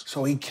 Facts.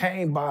 So he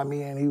came by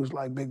me and he was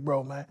like, big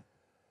bro, man,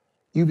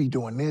 you be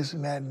doing this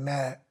and that and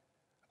that.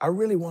 I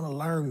really want to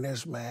learn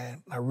this,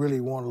 man. I really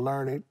want to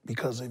learn it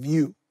because of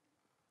you.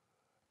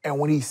 And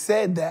when he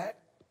said that,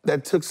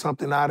 that took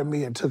something out of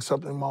me and took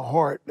something in my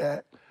heart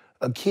that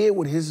a kid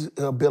with his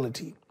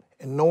ability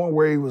and knowing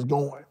where he was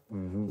going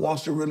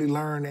wants to really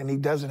learn, and he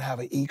doesn't have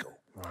an ego.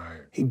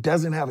 Right. He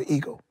doesn't have an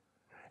ego.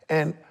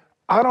 And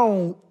I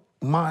don't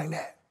mind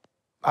that.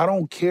 I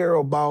don't care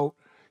about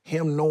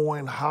him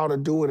knowing how to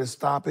do it and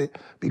stop it,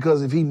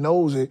 because if he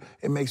knows it,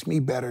 it makes me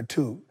better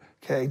too,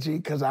 KG,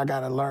 because I got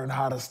to learn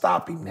how to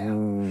stop him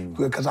now.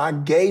 Because I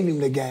gave him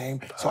the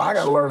game, so I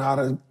got to learn how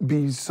to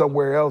be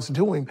somewhere else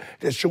to him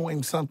to show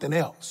him something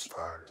else.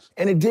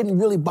 And it didn't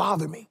really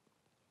bother me.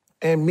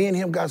 And me and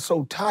him got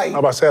so tight. How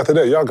about say after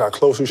that, y'all got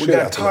close as shit? We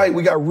got tight.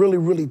 We got really,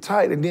 really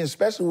tight. And then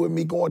especially with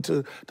me going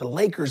to the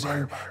Lakers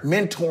and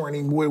mentoring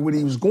him with what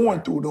he was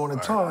going through during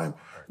the time,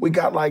 we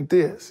got like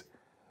this.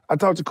 I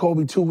talked to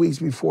Kobe 2 weeks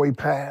before he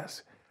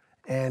passed,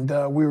 and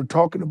we were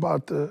talking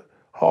about the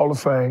Hall of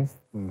Fame,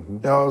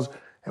 and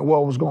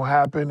what was going to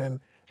happen,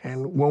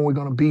 and when we're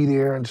going to be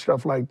there and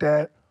stuff like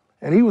that.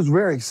 And he was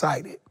very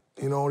excited.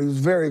 He was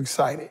very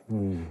excited.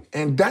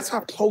 And that's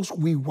how close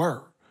we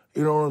were.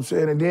 You know what I'm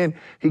saying? And then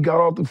he got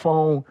off the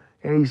phone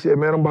and he said,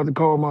 man, I'm about to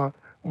call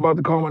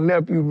my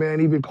nephew, man.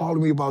 He been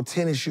calling me about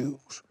tennis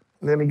shoes.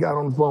 And then he got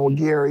on the phone with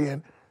Gary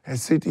and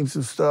sent him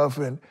some stuff.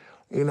 And,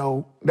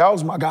 that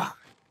was my guy.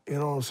 You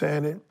know what I'm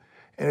saying?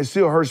 And it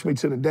still hurts me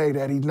to the day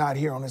that he's not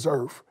here on this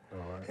earth.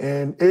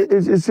 And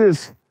it's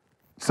just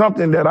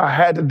something that I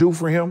had to do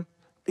for him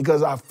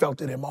because I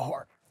felt it in my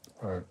heart.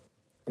 Right.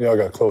 Y'all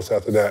got close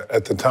after that.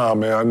 At the time,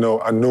 man,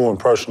 I knew him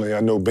personally.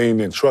 I know Bean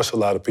didn't trust a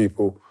lot of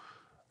people.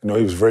 He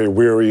was very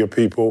weary of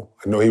people.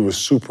 I know he was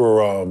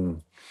super, I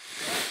ain't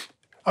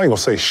gonna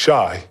say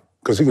shy,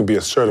 because he can be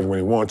assertive when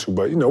he wants to,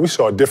 but we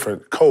saw a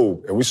different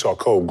Kobe, and we saw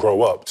Kobe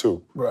grow up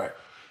too. Right.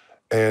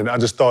 And I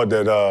just thought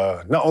that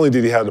not only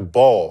did he have the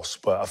balls,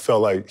 but I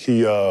felt like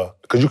he,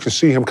 because you can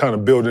see him kind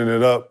of building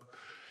it up.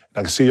 And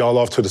I can see y'all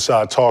off to the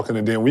side talking,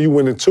 and then when you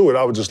went into it,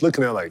 I was just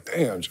looking at it like,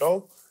 damn,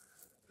 Joe,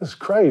 this is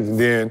crazy. And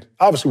then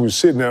obviously we were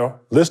sitting there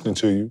listening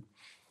to you.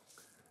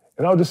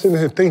 And I was just sitting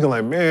here thinking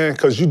like, man,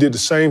 because you did the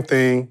same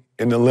thing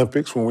in the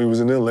Olympics when we was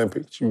in the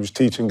Olympics. You was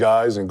teaching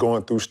guys and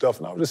going through stuff.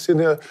 And I was just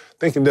sitting there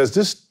thinking,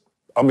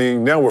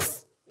 now we're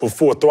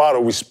before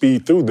throttle, we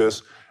speed through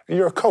this, and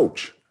you're a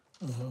coach.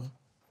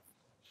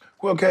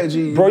 Well,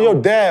 KG, bro, your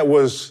dad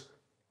was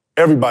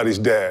everybody's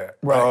dad.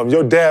 Right.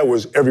 Your dad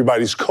was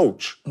everybody's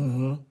coach.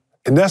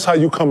 And that's how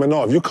you coming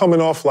off. You're coming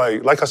off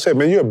like I said,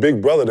 man, you're a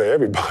big brother to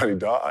everybody,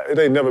 dog. It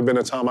ain't never been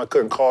a time I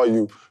couldn't call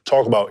you,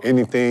 talk about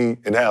anything,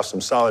 and have some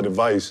solid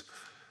advice.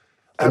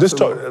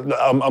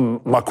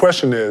 My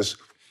question is,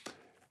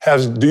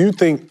 do you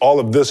think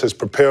all of this has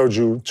propelled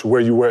you to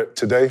where you were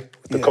today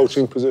with the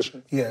coaching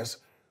position? Yes.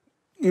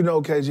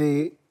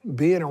 KG,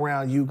 being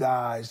around you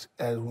guys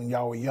as when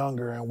y'all were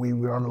younger and we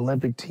were on the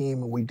Olympic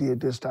team and we did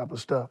this type of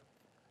stuff,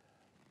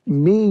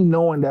 me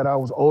knowing that I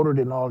was older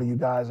than all of you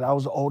guys, I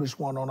was the oldest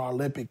one on our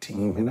Olympic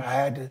team, and I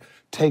had to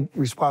take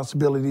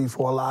responsibility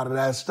for a lot of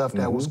that stuff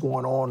that was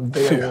going on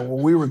there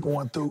when we were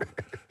going through.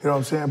 You know what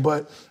I'm saying?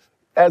 But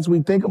as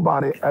we think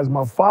about it, as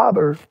my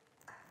father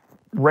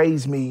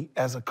raised me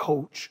as a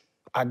coach,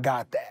 I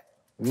got that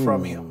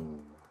from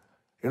him.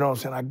 You know what I'm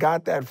saying? I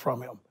got that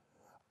from him.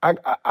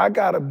 I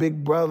got a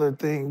big brother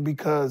thing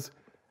because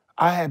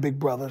I had big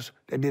brothers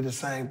that did the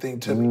same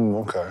thing to me.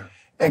 Okay.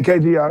 And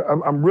KG,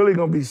 I'm really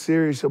gonna be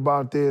serious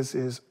about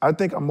this. I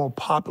think I'm more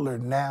popular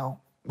now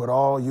with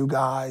all you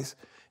guys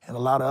and a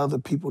lot of other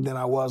people than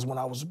I was when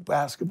I was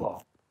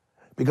basketball.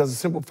 Because the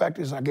simple fact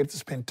is I get to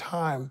spend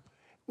time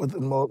with a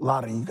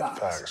lot of you guys.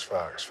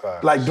 Facts.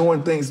 Like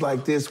doing things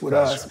like this with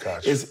us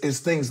Gotcha. is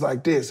things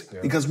like this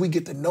because we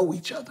get to know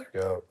each other.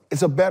 Yeah.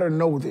 It's a better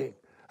know thing.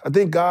 I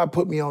think God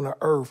put me on the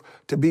earth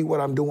to be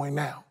what I'm doing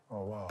now.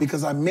 Oh, wow.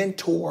 Because I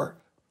mentor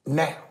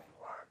now.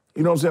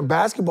 You know what I'm saying?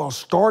 Basketball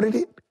started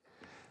it,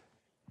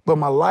 but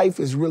my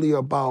life is really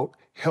about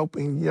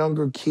helping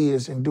younger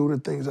kids and do the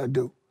things I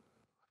do.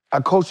 I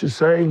coach the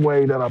same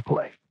way that I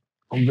play.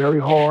 I'm very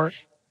hard.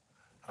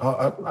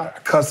 I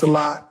cuss a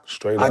lot.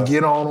 Straight I up.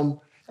 get on them,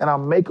 and I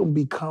make them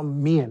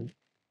become men.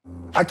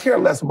 I care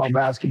less about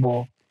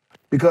basketball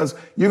because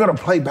you're going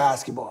to play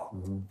basketball,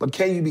 but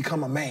can you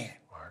become a man?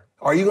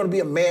 Are you going to be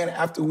a man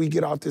after we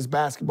get off this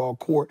basketball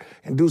court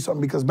and do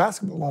something? Because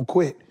basketball won't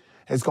quit.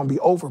 It's going to be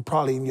over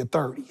probably in your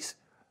 30s.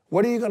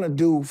 What are you going to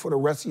do for the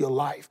rest of your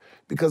life?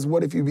 Because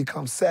what if you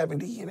become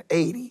 70 and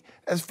 80?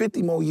 That's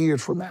 50 more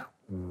years from now.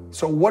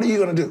 So what are you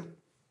going to do?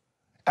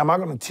 Am I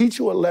going to teach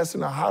you a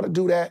lesson on how to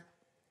do that?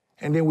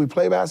 And then we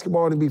play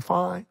basketball to be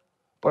fine?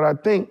 But I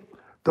think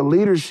the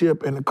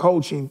leadership and the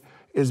coaching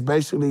is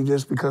basically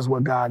just because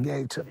what God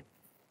gave to me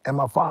and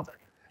my father.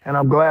 And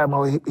I'm glad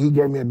he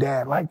gave me a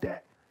dad like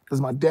that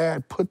because my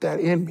dad put that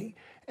in me,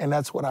 and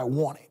that's what I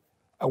wanted.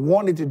 I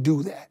wanted to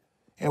do that.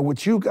 And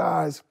with you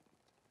guys,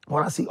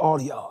 when I see all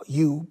of y'all,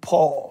 you,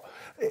 Paul,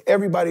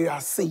 everybody I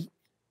see,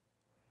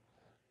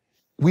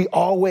 we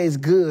always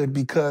good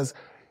because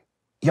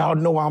y'all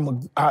know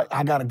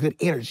I got a good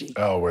energy.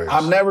 Always.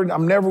 I'm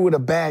never with a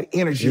bad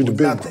energy You the with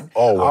big nothing. one.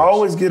 Always. I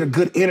always get a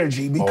good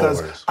energy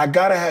because Always. I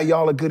gotta have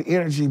y'all a good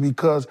energy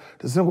because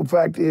the simple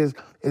fact is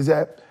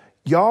that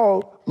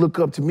y'all look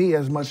up to me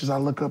as much as I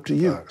look up to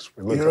you. Facts.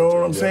 We look You up know to what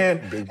you, I'm yeah. saying?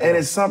 Big And bro.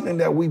 it's something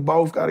that we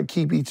both gotta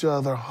keep each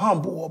other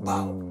humble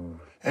about.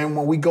 And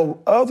when we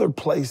go other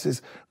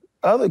places,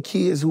 other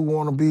kids who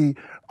want to be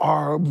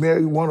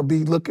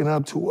looking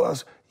up to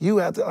us, you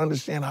have to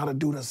understand how to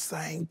do the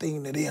same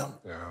thing to them.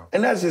 Yeah.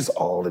 And that's just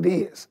all it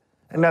is.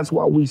 And that's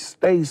why we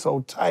stay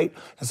so tight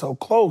and so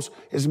close,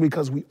 is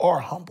because we are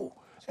humble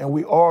and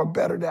we are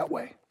better that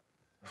way.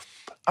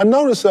 I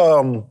noticed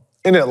in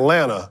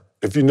Atlanta,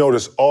 if you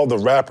notice, all the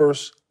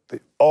rappers, they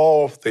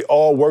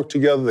all work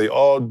together. They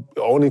all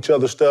own each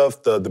other's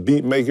stuff. The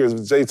beat makers,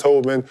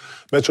 Zaytoven,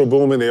 Metro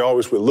Boomin, they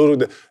always with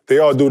Little. They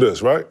all do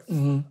this, right?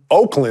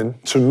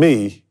 Oakland, to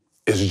me,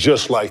 is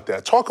just like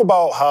that. Talk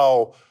about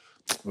how,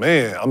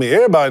 man, I mean,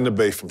 everybody in the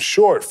Bay, from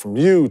Short, from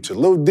you to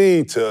Lil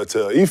D to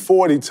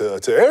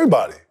E40 to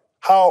everybody.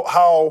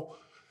 How,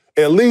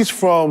 at least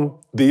from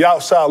the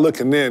outside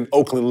looking in,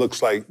 Oakland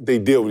looks like they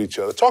deal with each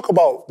other. Talk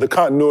about the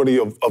continuity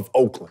of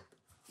Oakland.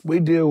 We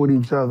deal with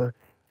each other.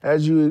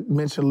 As you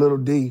mentioned, Lil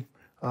D.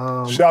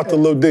 Shout out to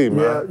Lil D,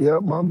 man. Yeah,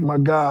 my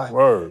guy.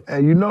 Word.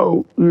 And you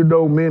know,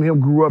 me and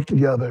him grew up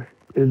together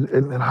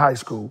in high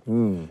school.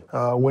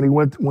 When he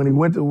went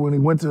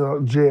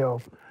to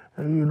jail,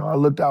 you know, I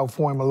looked out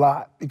for him a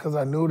lot because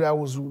I knew that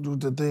was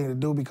the thing to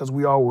do because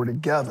we all were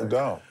together. No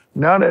doubt.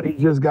 Now that he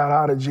just got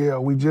out of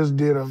jail, we just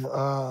did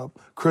a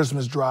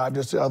Christmas drive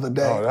just the other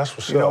day. Oh, that's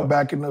what's you know, up.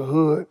 back in the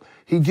hood.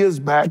 He gives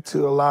back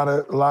to a lot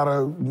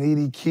of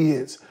needy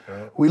kids.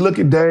 Yeah. We look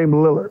at Dame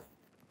Lillard.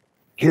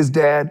 His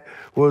dad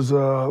was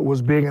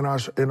big in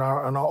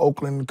our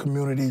Oakland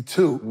community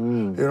too. You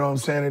know what I'm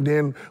saying? And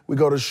then we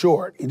go to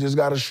Short. He just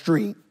got a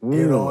street.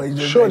 You know,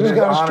 Short just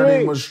got a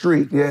street. Him a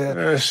street.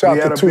 Yeah. Shout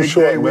out to Too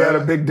Short, man. We had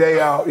a big day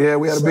out. Yeah,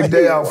 we had a big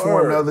day out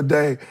for him the other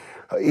day.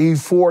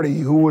 E40,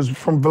 who was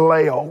from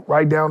Vallejo,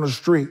 right down the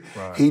street.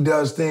 Right. He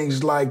does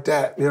things like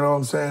that, you know what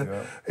I'm saying?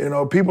 Yeah. You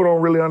know, people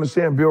don't really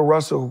understand Bill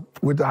Russell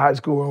went to high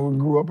school and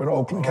grew up in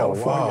Oakland,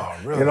 California. Wow,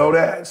 really? You know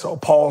that? So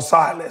Paul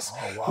Silas,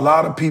 a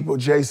lot of people,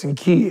 Jason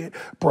Kidd,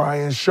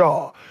 Brian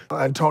Shaw,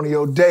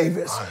 Antonio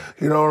Davis,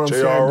 you know what I'm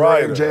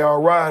saying? J.R.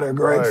 Ryder,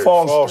 Greg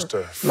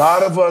Foster. A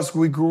lot of us,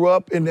 we grew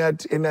up in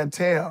that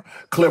town.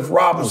 Cliff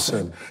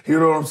Robinson, you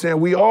know what I'm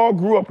saying? We all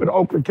grew up in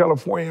Oakland,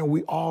 California, and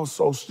we all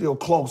so still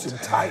close and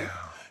tight.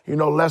 You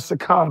know, Lester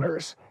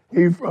Connors,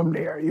 he from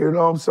there, you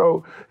know.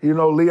 So, you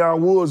know,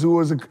 Leon Woods, who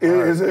is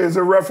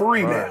a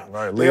referee now.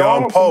 Right.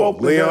 Leon Poe.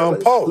 Leon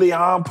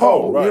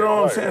Poe, right, you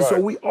know what I'm saying? So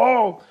we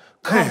all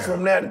come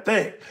from that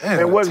thing.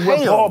 And what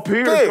Paul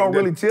Pierce gonna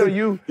really tell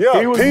you,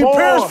 he was Pete born.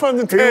 Pierce from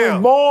the town. He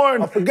was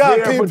born. I forgot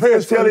Pete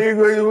Pierce.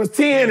 He was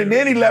 10, and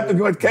then he left and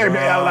came to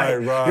LA.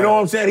 Right. You know what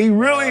I'm saying? He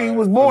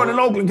was born in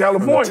Oakland,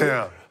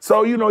 California.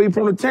 So, you know, he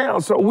from the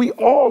town. So we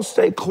all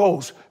stay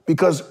close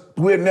because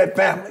we're a net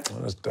family.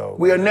 That's dope.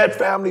 We're a net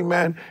family,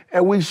 man,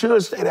 and we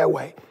should stay that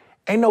way.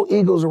 Ain't no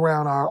egos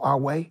around our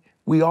way.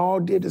 We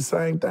all did the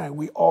same thing.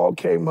 We all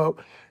came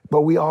up,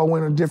 but we all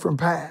went a different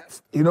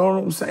path. You know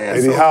what I'm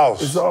saying? Eddie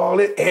House. It's all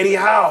it. Eddie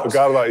House.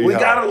 Forgot about Eddie We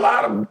House. got a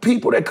lot of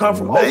people that come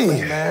from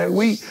Oakland, man.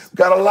 We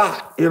got a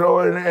lot, you know,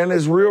 and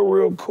it's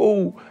real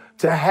cool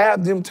to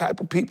have them type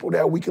of people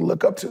that we can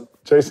look up to.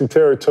 Jason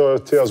Terry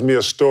tells me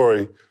a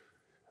story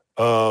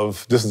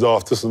of, this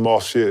is some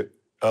off shit,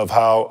 of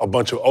how a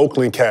bunch of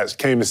Oakland cats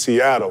came to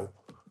Seattle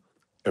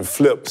and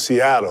flipped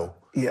Seattle.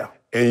 Yeah.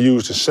 And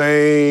used the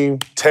same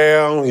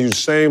town, used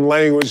the same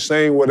language,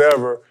 same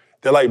whatever,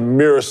 they're like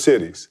mirror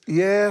cities.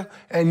 Yeah,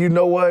 and you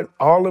know what?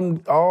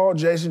 All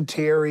Jason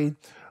Terry,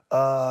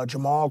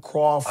 Jamal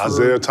Crawford,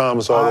 Isaiah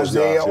Thomas, all those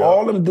guys. Yeah.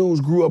 All them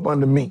dudes grew up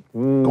under me,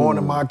 going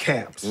to my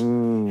camps.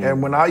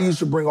 And when I used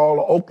to bring all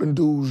the Oakland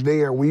dudes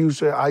there,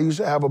 I used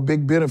to have a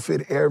big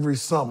benefit every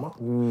summer.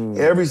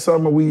 Every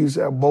summer we used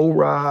to have boat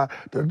ride,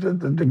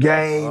 the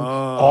game,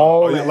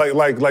 all that.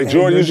 Like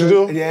Jordan used to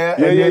do?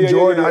 Yeah,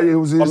 Jordan. It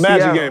was in a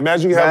Magic Seattle. game.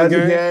 Magic have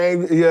a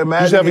game? Yeah, Magic You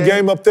used to have a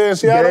game up there in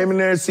Seattle? Game in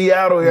there in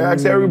Seattle. Yeah,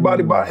 asked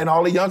everybody about it. And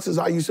all the youngsters,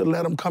 I used to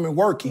let them come and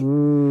work it.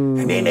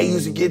 And then they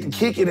used to get to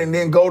kick it and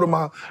then go to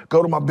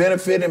my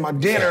benefit and my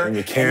dinner, and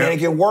then they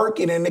can work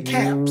it in the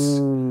camps.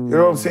 You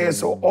know what I'm saying?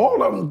 So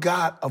all of them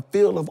got a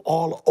feel of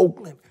all of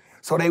Oakland.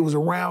 So they was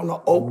around the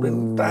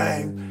Oakland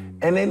thing.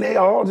 And then they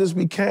all just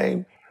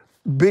became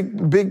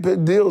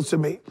big deals to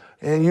me.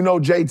 And you know,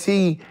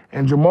 JT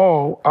and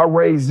Jamal, I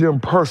raised them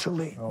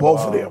personally,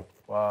 both of them.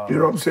 Wow. You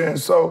know what I'm saying?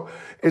 So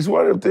it's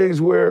one of the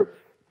things where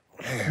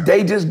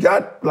they just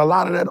got a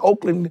lot of that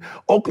Oakland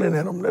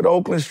in them, that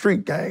Oakland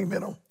street game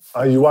in them.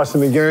 Are you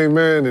watching the game,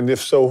 man? And if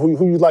so,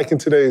 who you like in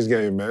today's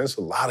game, man? It's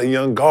a lot of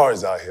young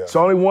guards out here. It's the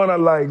only one I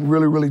like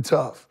really, really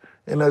tough,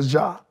 and that's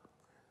Ja.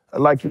 I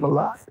like him a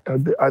lot.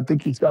 I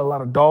think he's got a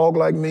lot of dog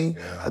like me.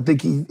 Yeah. I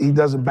think he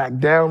doesn't back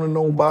down to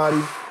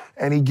nobody,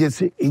 and he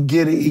gets it. He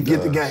get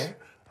the game.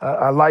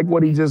 I like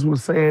what he just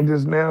was saying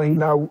just now. He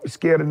not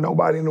scared of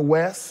nobody in the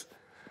West,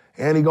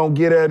 and he gonna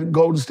get a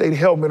Golden State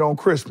helmet on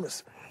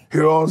Christmas.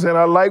 You know what I'm saying?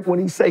 I like when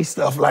he say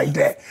stuff like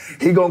that.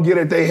 He gonna get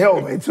at their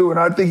helmet too, and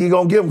I think he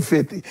gonna give them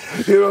 50.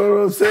 You know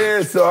what I'm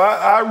saying? So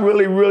I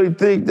really, really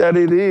think that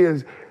it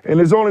is. And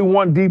there's only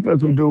one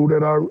defensive dude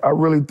that I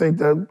really think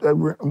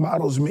that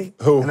models me.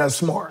 Who? And that's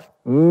Smart.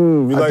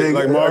 You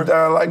like Mark?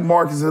 I like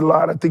Marcus a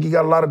lot. I think he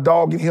got a lot of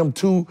dog in him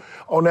too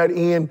on that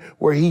end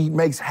where he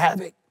makes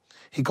havoc.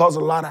 He caused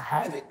a lot of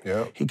havoc.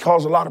 Yeah. He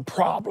caused a lot of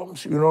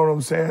problems. You know what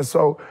I'm saying?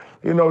 So,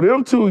 you know,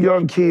 them two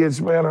young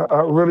kids, man,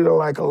 I really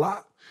like a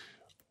lot.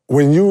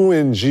 When you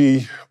and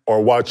G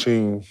are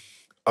watching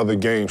other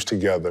games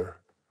together,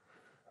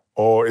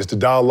 or is the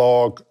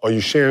dialogue, are you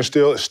sharing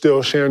still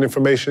sharing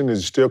information?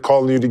 Is he still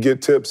calling you to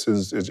get tips?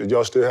 Is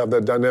y'all still have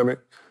that dynamic?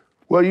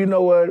 Well, you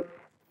know what,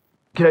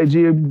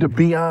 KG, to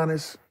be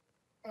honest,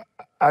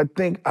 I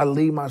think I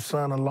leave my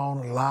son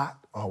alone a lot.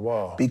 Oh,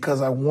 wow.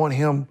 Because I want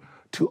him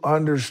to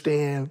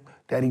understand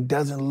that he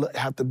doesn't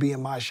have to be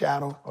in my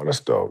shadow. Oh,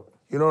 that's dope.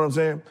 You know what I'm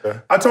saying? Yeah.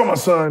 I told my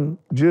son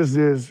just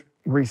this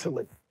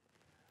recently.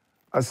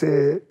 I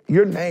said,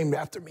 you're named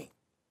after me.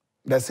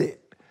 That's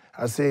it.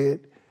 I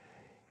said,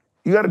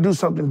 you got to do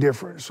something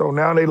different. So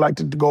now they like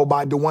to go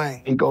by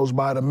Dwayne. He goes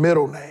by the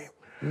middle name.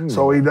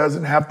 So he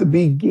doesn't have to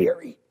be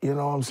Gary. You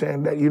know what I'm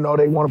saying? That, you know,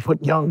 they want to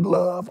put Young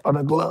Glove on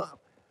a glove.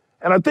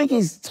 And I think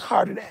he's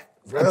tired of that.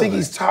 Really? I think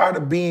he's tired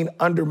of being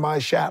under my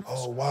shadows.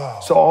 Oh,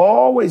 wow. So I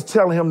always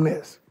tell him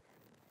this.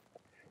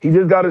 He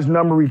just got his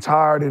number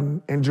retired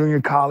in junior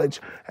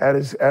college at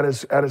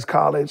his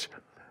college.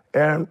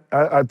 And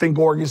I think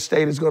Oregon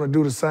State is going to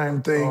do the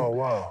same thing. Oh,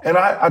 wow. And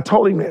I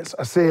told him this.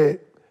 I said,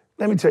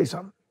 let me tell you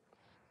something.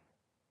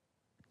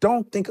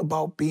 Don't think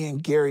about being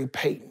Gary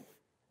Payton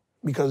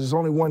because there's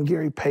only one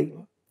Gary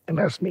Payton, and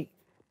that's me.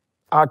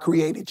 I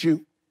created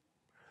you.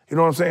 You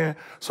know what I'm saying?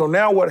 So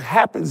now what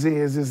happens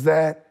is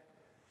that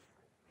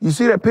you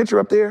see that picture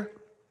up there?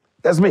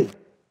 That's me.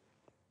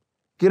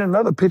 Get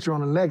another picture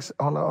on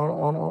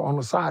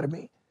the side of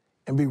me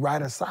and be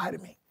right aside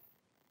of me.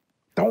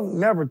 Don't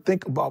never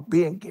think about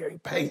being Gary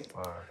Payton.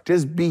 Right.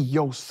 Just be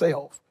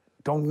yourself.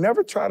 Don't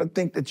never try to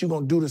think that you're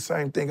going to do the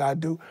same thing I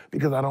do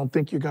because I don't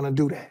think you're going to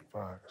do that.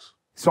 Right.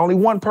 It's only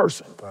one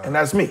person, and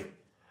that's me.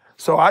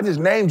 So I just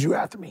named you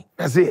after me.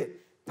 That's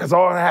it. That's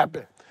all that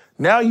happened.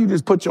 Now you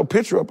just put your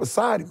picture up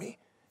beside of me,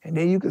 and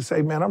then you can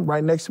say, man, I'm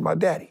right next to my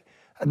daddy.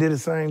 I did the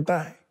same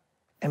thing,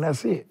 and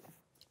that's it.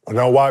 When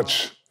I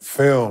watch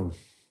film,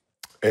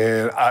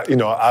 and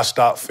I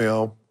stop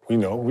film, we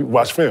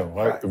watch film,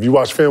 right? If you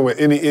watch film with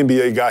any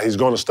NBA guy, he's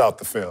going to stop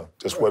the film.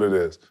 Just what it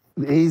is.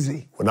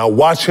 Easy. When I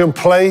watch him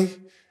play,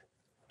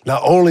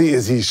 not only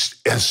is he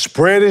as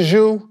spread as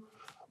you,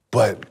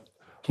 but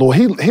Lord,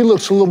 he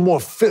looks a little more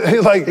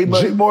fit. Like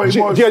more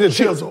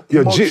chiseled.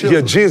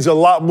 Your G's a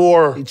lot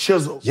more. He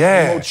chiseled.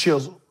 Yeah. More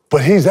chiseled.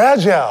 But he's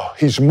agile.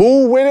 He's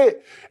moved with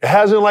it. It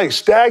hasn't like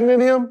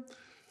stagnant him.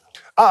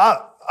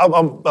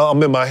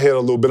 I'm in my head a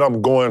little bit.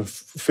 I'm going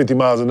 50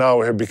 miles an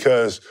hour here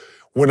because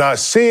when I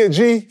see it,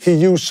 G, he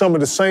used some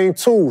of the same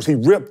tools. He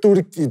ripped through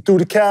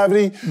the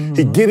cavity. Mm-hmm.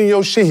 He get in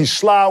your shit. He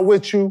slide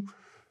with you.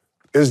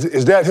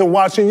 Is that him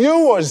watching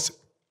you, or is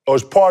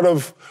part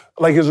of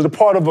is it a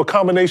part of a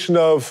combination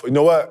of, you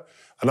know what?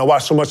 And I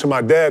watch so much of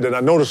my dad that I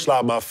know to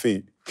slide my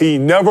feet. He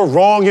never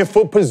wrong in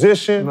foot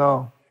position.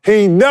 No.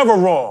 He never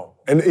wrong.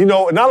 And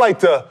and I like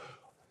to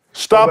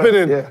stop it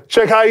and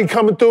check how he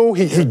coming through.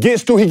 He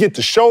gets through. He get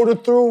the shoulder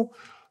through.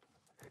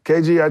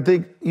 KG, I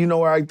think,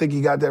 where I think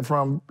he got that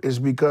from is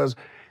because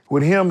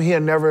with him, he'll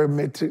never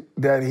admit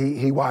that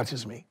he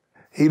watches me.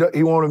 He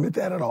won't admit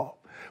that at all.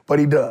 but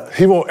he does.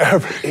 He won't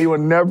ever. He will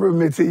never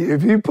admit to you.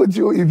 If you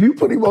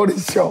put him on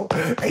this show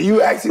and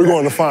you actually, We're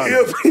going to find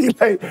him. He'll be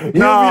like, I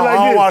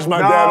don't watch my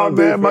dad on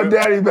man, my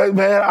defense. daddy,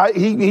 man,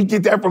 he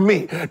get that from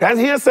me.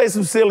 He'll say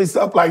some silly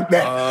stuff like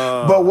that.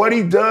 But what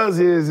he does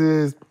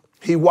is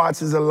he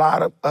watches a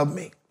lot of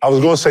me. I was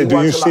going to say,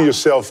 do you see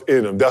yourself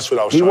in him? That's what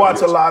I was trying to get. He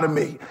watched a lot of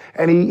me.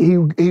 And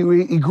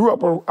he grew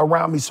up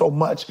around me so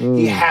much,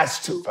 he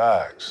has to.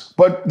 Facts.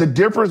 But the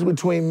difference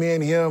between me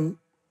and him,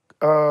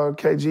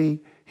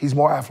 KG, he's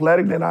more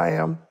athletic than I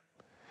am.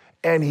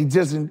 And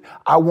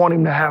I want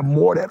him to have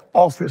more of that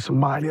offensive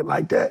minded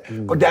like that.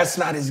 But that's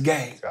not his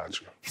game.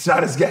 Gotcha. It's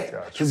not his game.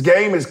 His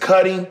game is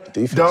cutting,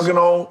 dunking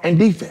on, and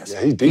defense.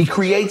 Yeah, he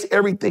creates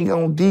everything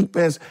on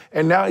defense,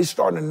 and now he's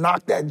starting to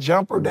knock that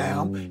jumper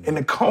down in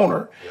the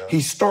corner. Yeah.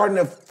 He's starting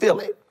to feel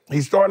it.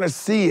 He's starting to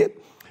see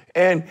it,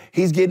 and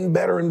he's getting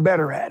better and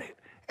better at it.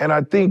 And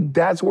I think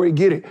that's where he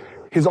get it.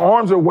 His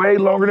arms are way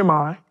longer than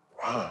mine.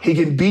 Wow. He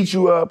can beat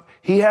you up.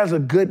 He has a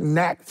good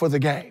knack for the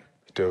game.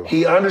 Dude.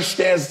 He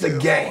understands the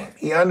game.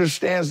 He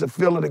understands the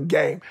feel of the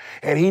game.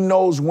 And he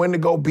knows when to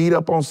go beat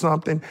up on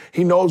something.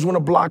 He knows when to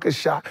block a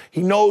shot.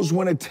 He knows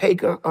when to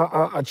take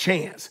a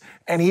chance.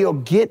 And he'll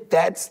get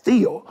that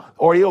steal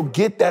or he'll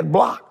get that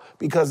block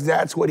because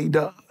that's what he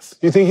does.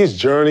 You think his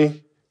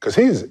journey, because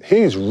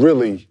he's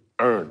really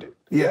earned it.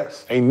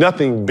 Yes. Ain't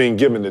nothing been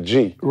given to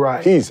G.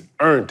 Right. He's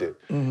earned it.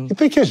 You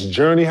think his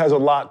journey has a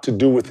lot to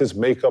do with his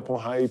makeup on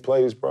how he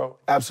plays, bro?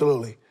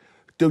 Absolutely.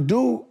 The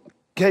dude,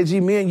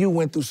 KG, me and you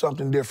went through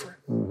something different.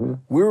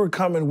 We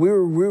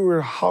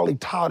were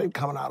holly-toddy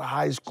coming out of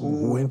high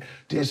school and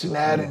this and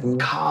that and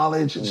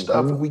college and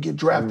stuff, and we get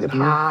drafted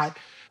high.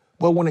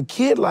 But when a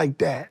kid like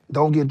that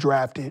don't get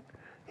drafted,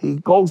 he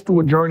goes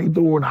through a journey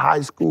through in high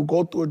school,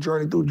 goes through a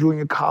journey through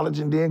junior college,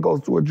 and then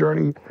goes through a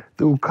journey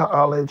through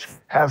college,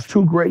 has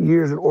 2 great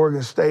years at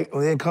Oregon State,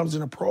 and then comes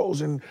in the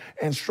pros and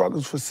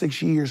struggles for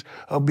 6 years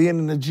of being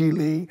in the G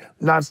League,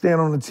 not staying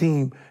on the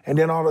team, and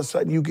then all of a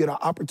sudden you get an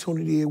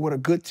opportunity with a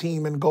good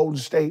team in Golden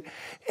State,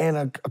 and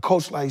a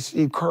coach like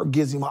Steve Kerr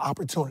gives him an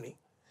opportunity,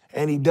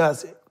 and he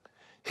does it.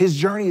 His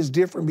journey is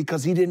different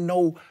because he didn't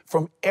know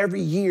from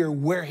every year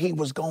where he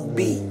was gonna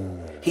be.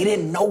 He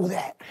didn't know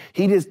that.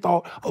 He just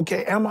thought,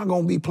 okay, am I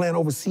gonna be playing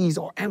overseas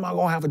or am I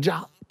gonna have a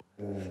job?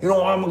 You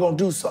know, am I gonna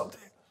do something?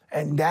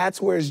 And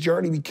that's where his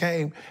journey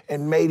became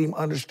and made him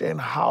understand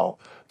how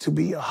to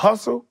be a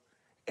hustle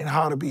and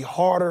how to be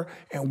harder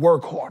and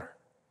work harder.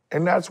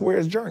 And that's where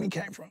his journey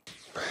came from.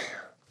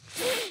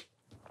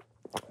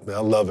 Man, I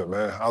love it,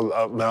 man. I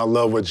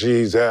love where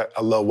G's at.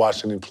 I love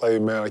watching him play,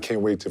 man. I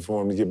can't wait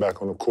for him to get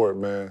back on the court,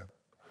 man.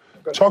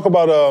 Okay. Talk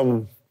about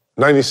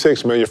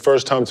 96, man, your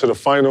first time to the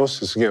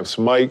finals. It's against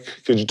Mike.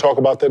 Could you talk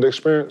about that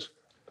experience?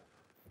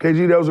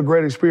 KG, that was a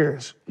great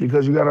experience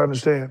because you got to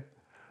understand,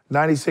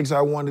 96,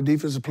 I won the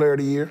Defensive Player of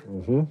the Year,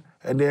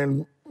 and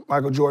then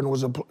Michael Jordan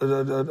was a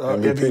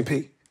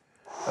MVP.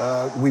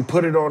 We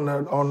put it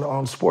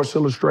on Sports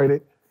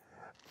Illustrated,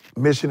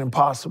 Mission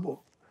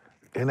Impossible.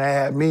 And they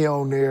had me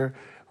on there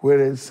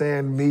with it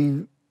saying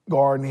me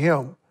guarding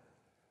him.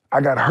 I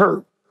got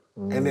hurt,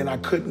 and then I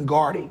couldn't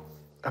guard him.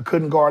 I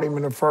couldn't guard him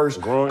in the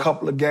first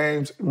couple of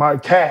games. My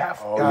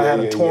calf, I had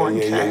a torn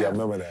calf. Yeah, I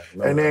remember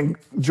that. Then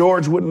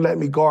George wouldn't let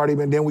me guard him,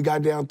 and then we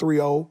got down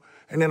 3-0,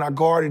 and then I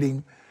guarded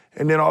him,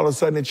 and then all of a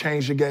sudden it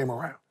changed the game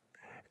around.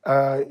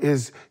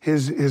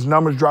 His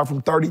numbers dropped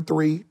from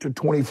 33 to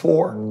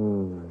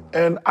 24.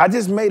 And I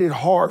just made it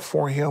hard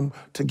for him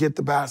to get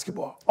the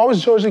basketball. Why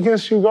was George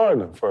against you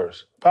guarding him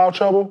first? Foul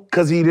trouble?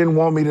 Because he didn't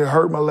want me to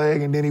hurt my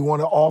leg, and then he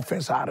wanted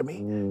offense out of me.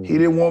 He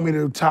didn't want me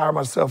to tire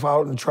myself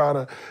out and try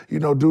to,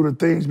 do the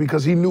things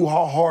because he knew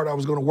how hard I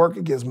was going to work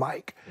against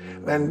Mike.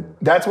 And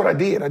that's what I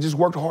did. I just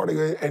worked hard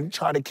and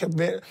tried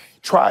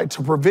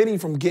to prevent him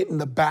from getting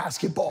the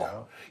basketball. Yeah.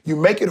 You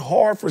make it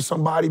hard for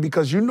somebody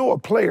because a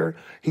player,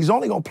 he's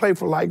only going to play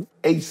for like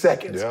 8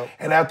 seconds. Yep.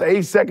 And after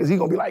 8 seconds, he's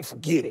going to be like,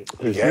 forget it.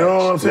 You know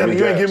what I'm saying?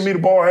 You ain't giving me the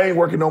ball, I ain't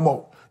working no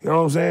more. You know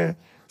what I'm saying?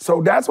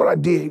 So that's what I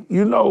did.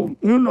 You know,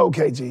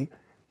 KG,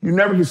 you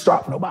never can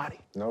stop nobody.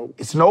 Nope.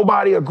 It's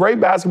nobody, a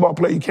great basketball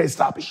player, you can't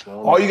stop him.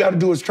 All you got to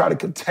do is try to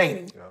contain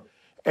him. Yep.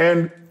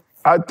 And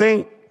I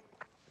think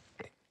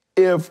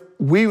if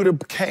we would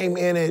have came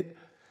in it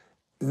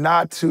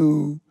not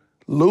to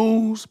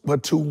lose,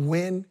 but to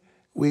win,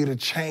 we'd have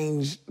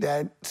changed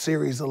that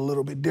series a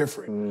little bit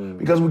different.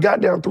 Because we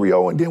got down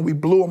 3-0 and then we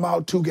blew them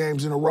out 2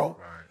 games in a row.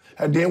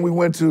 Right. And then we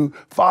went to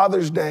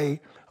Father's Day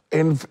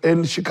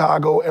in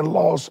Chicago and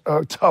lost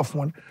a tough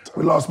one.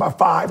 We lost by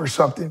 5 or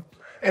something.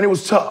 And it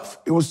was tough.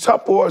 It was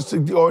tough for us to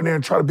go in there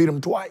and try to beat them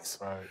twice.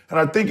 Right. And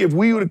I think if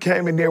we would have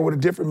came in there with a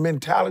different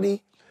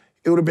mentality,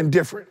 it would have been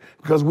different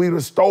because we would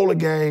have stole a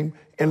game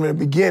in the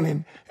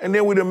beginning and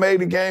then we'd have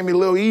made the game a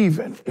little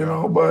even,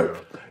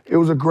 but it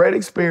was a great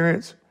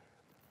experience.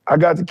 I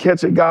got to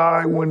catch a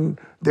guy when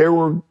they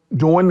were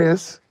doing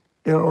this,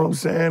 you know what I'm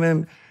saying?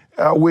 And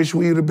I wish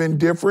we would have been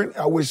different.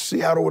 I wish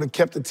Seattle would have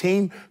kept the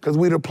team because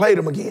we'd have played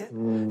them again.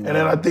 And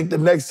then I think the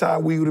next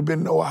time we would have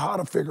been know how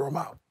to figure them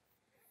out.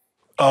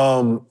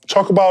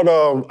 Talk about,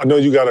 I know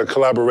you got a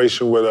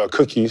collaboration with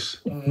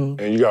Cookies,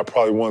 and you got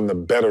probably one of the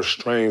better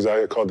strains out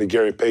here called the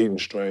Gary Payton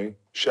strain.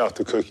 Shout out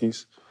to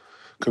Cookies.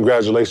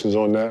 Congratulations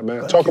on that,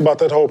 man. Talk about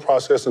that whole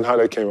process and how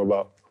that came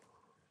about.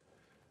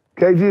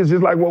 KG, is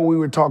just like what we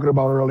were talking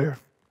about earlier.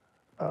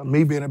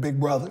 Me being a big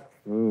brother.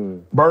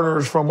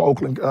 Burner's from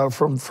Oakland,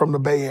 from the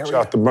Bay Area. Shout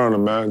out to Burner,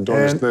 man,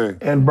 doing his thing.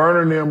 And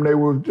Burner and them,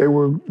 they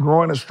were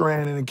growing a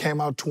strand and it came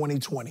out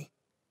 2020.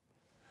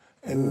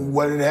 And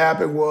what had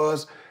happened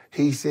was,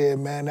 he said,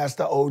 man, that's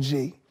the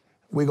OG.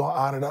 We're gonna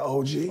honor the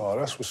OG. Oh,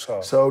 that's what's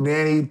up. So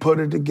then he put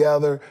it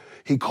together.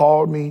 He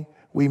called me,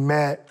 we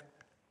met.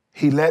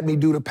 He let me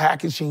do the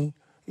packaging.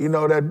 You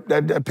know,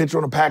 that picture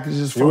on the package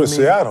is from me. You in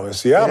Seattle,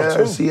 too.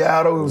 Yeah,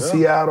 Seattle, it was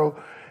Seattle.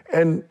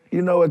 And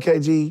you know what,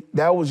 KG,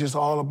 that was just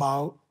all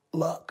about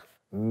luck.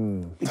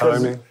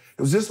 Because Timing.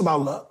 it was just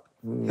about luck.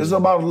 It was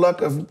about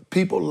luck of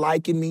people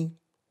liking me,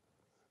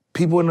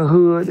 people in the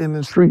hood, in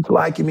the streets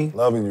liking me.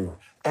 Loving you.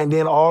 And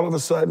then all of a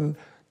sudden,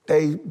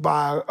 they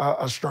buy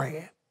a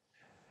strand.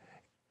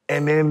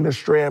 And then the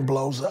strand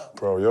blows up.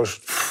 Bro,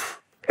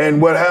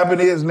 And what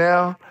happened is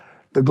now,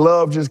 the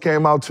glove just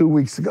came out 2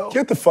 weeks ago.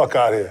 Get the fuck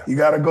out of here. You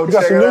gotta go You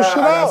got check some it new out. shit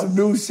I got out? some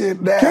new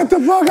shit now. Get the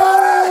fuck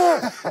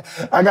out of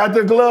here. I got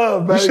the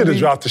glove, baby. You should have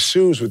dropped the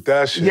shoes with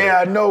that shit. Yeah,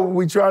 I know.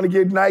 We trying to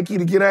get Nike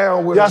to get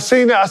down with Y'all us.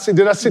 seen that?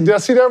 Did I see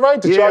that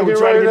right? Did Yeah, y'all we get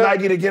trying to ready get to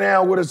Nike to get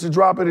down with us to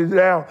drop it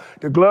down.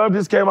 The glove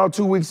just came out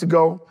 2 weeks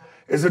ago.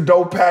 It's a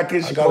dope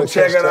package. gotta Go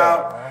check catch it that.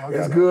 out.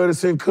 It's good.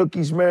 It's in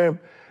Cookies, man.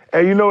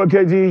 And you know what,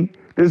 KG?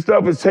 This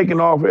stuff is taking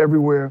off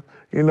everywhere.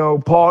 You know,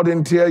 Paul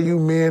didn't tell you,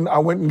 man. I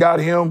went and got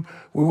him.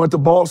 We went to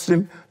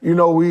Boston. You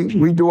know,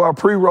 we do our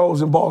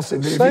pre-rolls in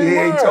Boston. If he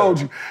ain't told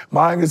you.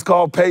 Mine is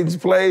called Payton's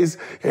Plays,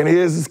 and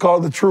his is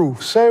called The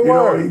Truth. Say you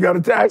word. know, you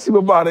got to ask him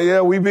about it.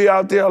 Yeah, we be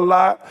out there a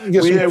lot.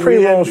 Get some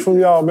pre-rolls from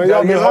y'all, man.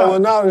 Y'all been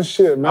holding out and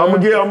shit, man.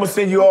 I'm gonna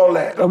send you all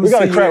that. We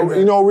gotta crack.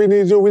 You know what we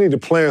need to do? We need to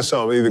plan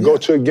something. Either go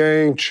to a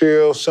game,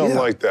 chill, something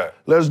like that.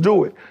 Let's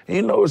do it.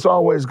 You know it's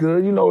always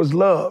good. You know it's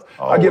love.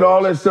 I get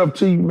all that stuff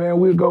to you, man.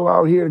 We'll go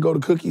out here to go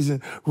to Cookies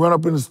and run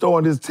up in the store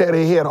and just tear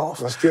their head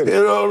off. Let's get it.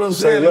 You know what I'm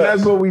saying?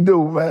 less. That's what we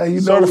do, man.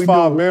 You know Certified,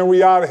 what we do. man.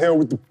 We out of here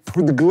with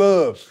the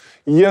gloves.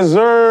 Yes,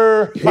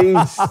 sir.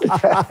 Peace.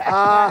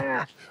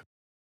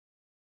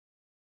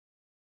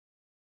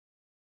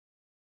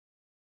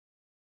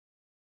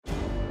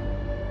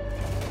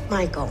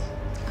 Michael,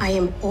 I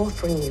am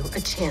offering you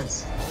a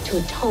chance to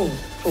atone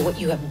for what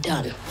you have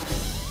done.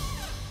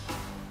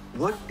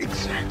 What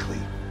exactly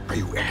are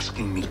you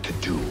asking me to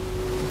do?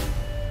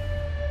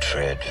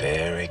 Tread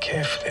very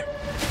carefully.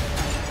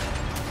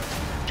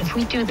 If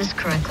we do this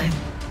correctly,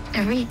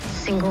 every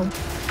single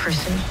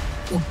person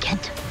will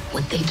get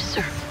what they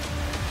deserve.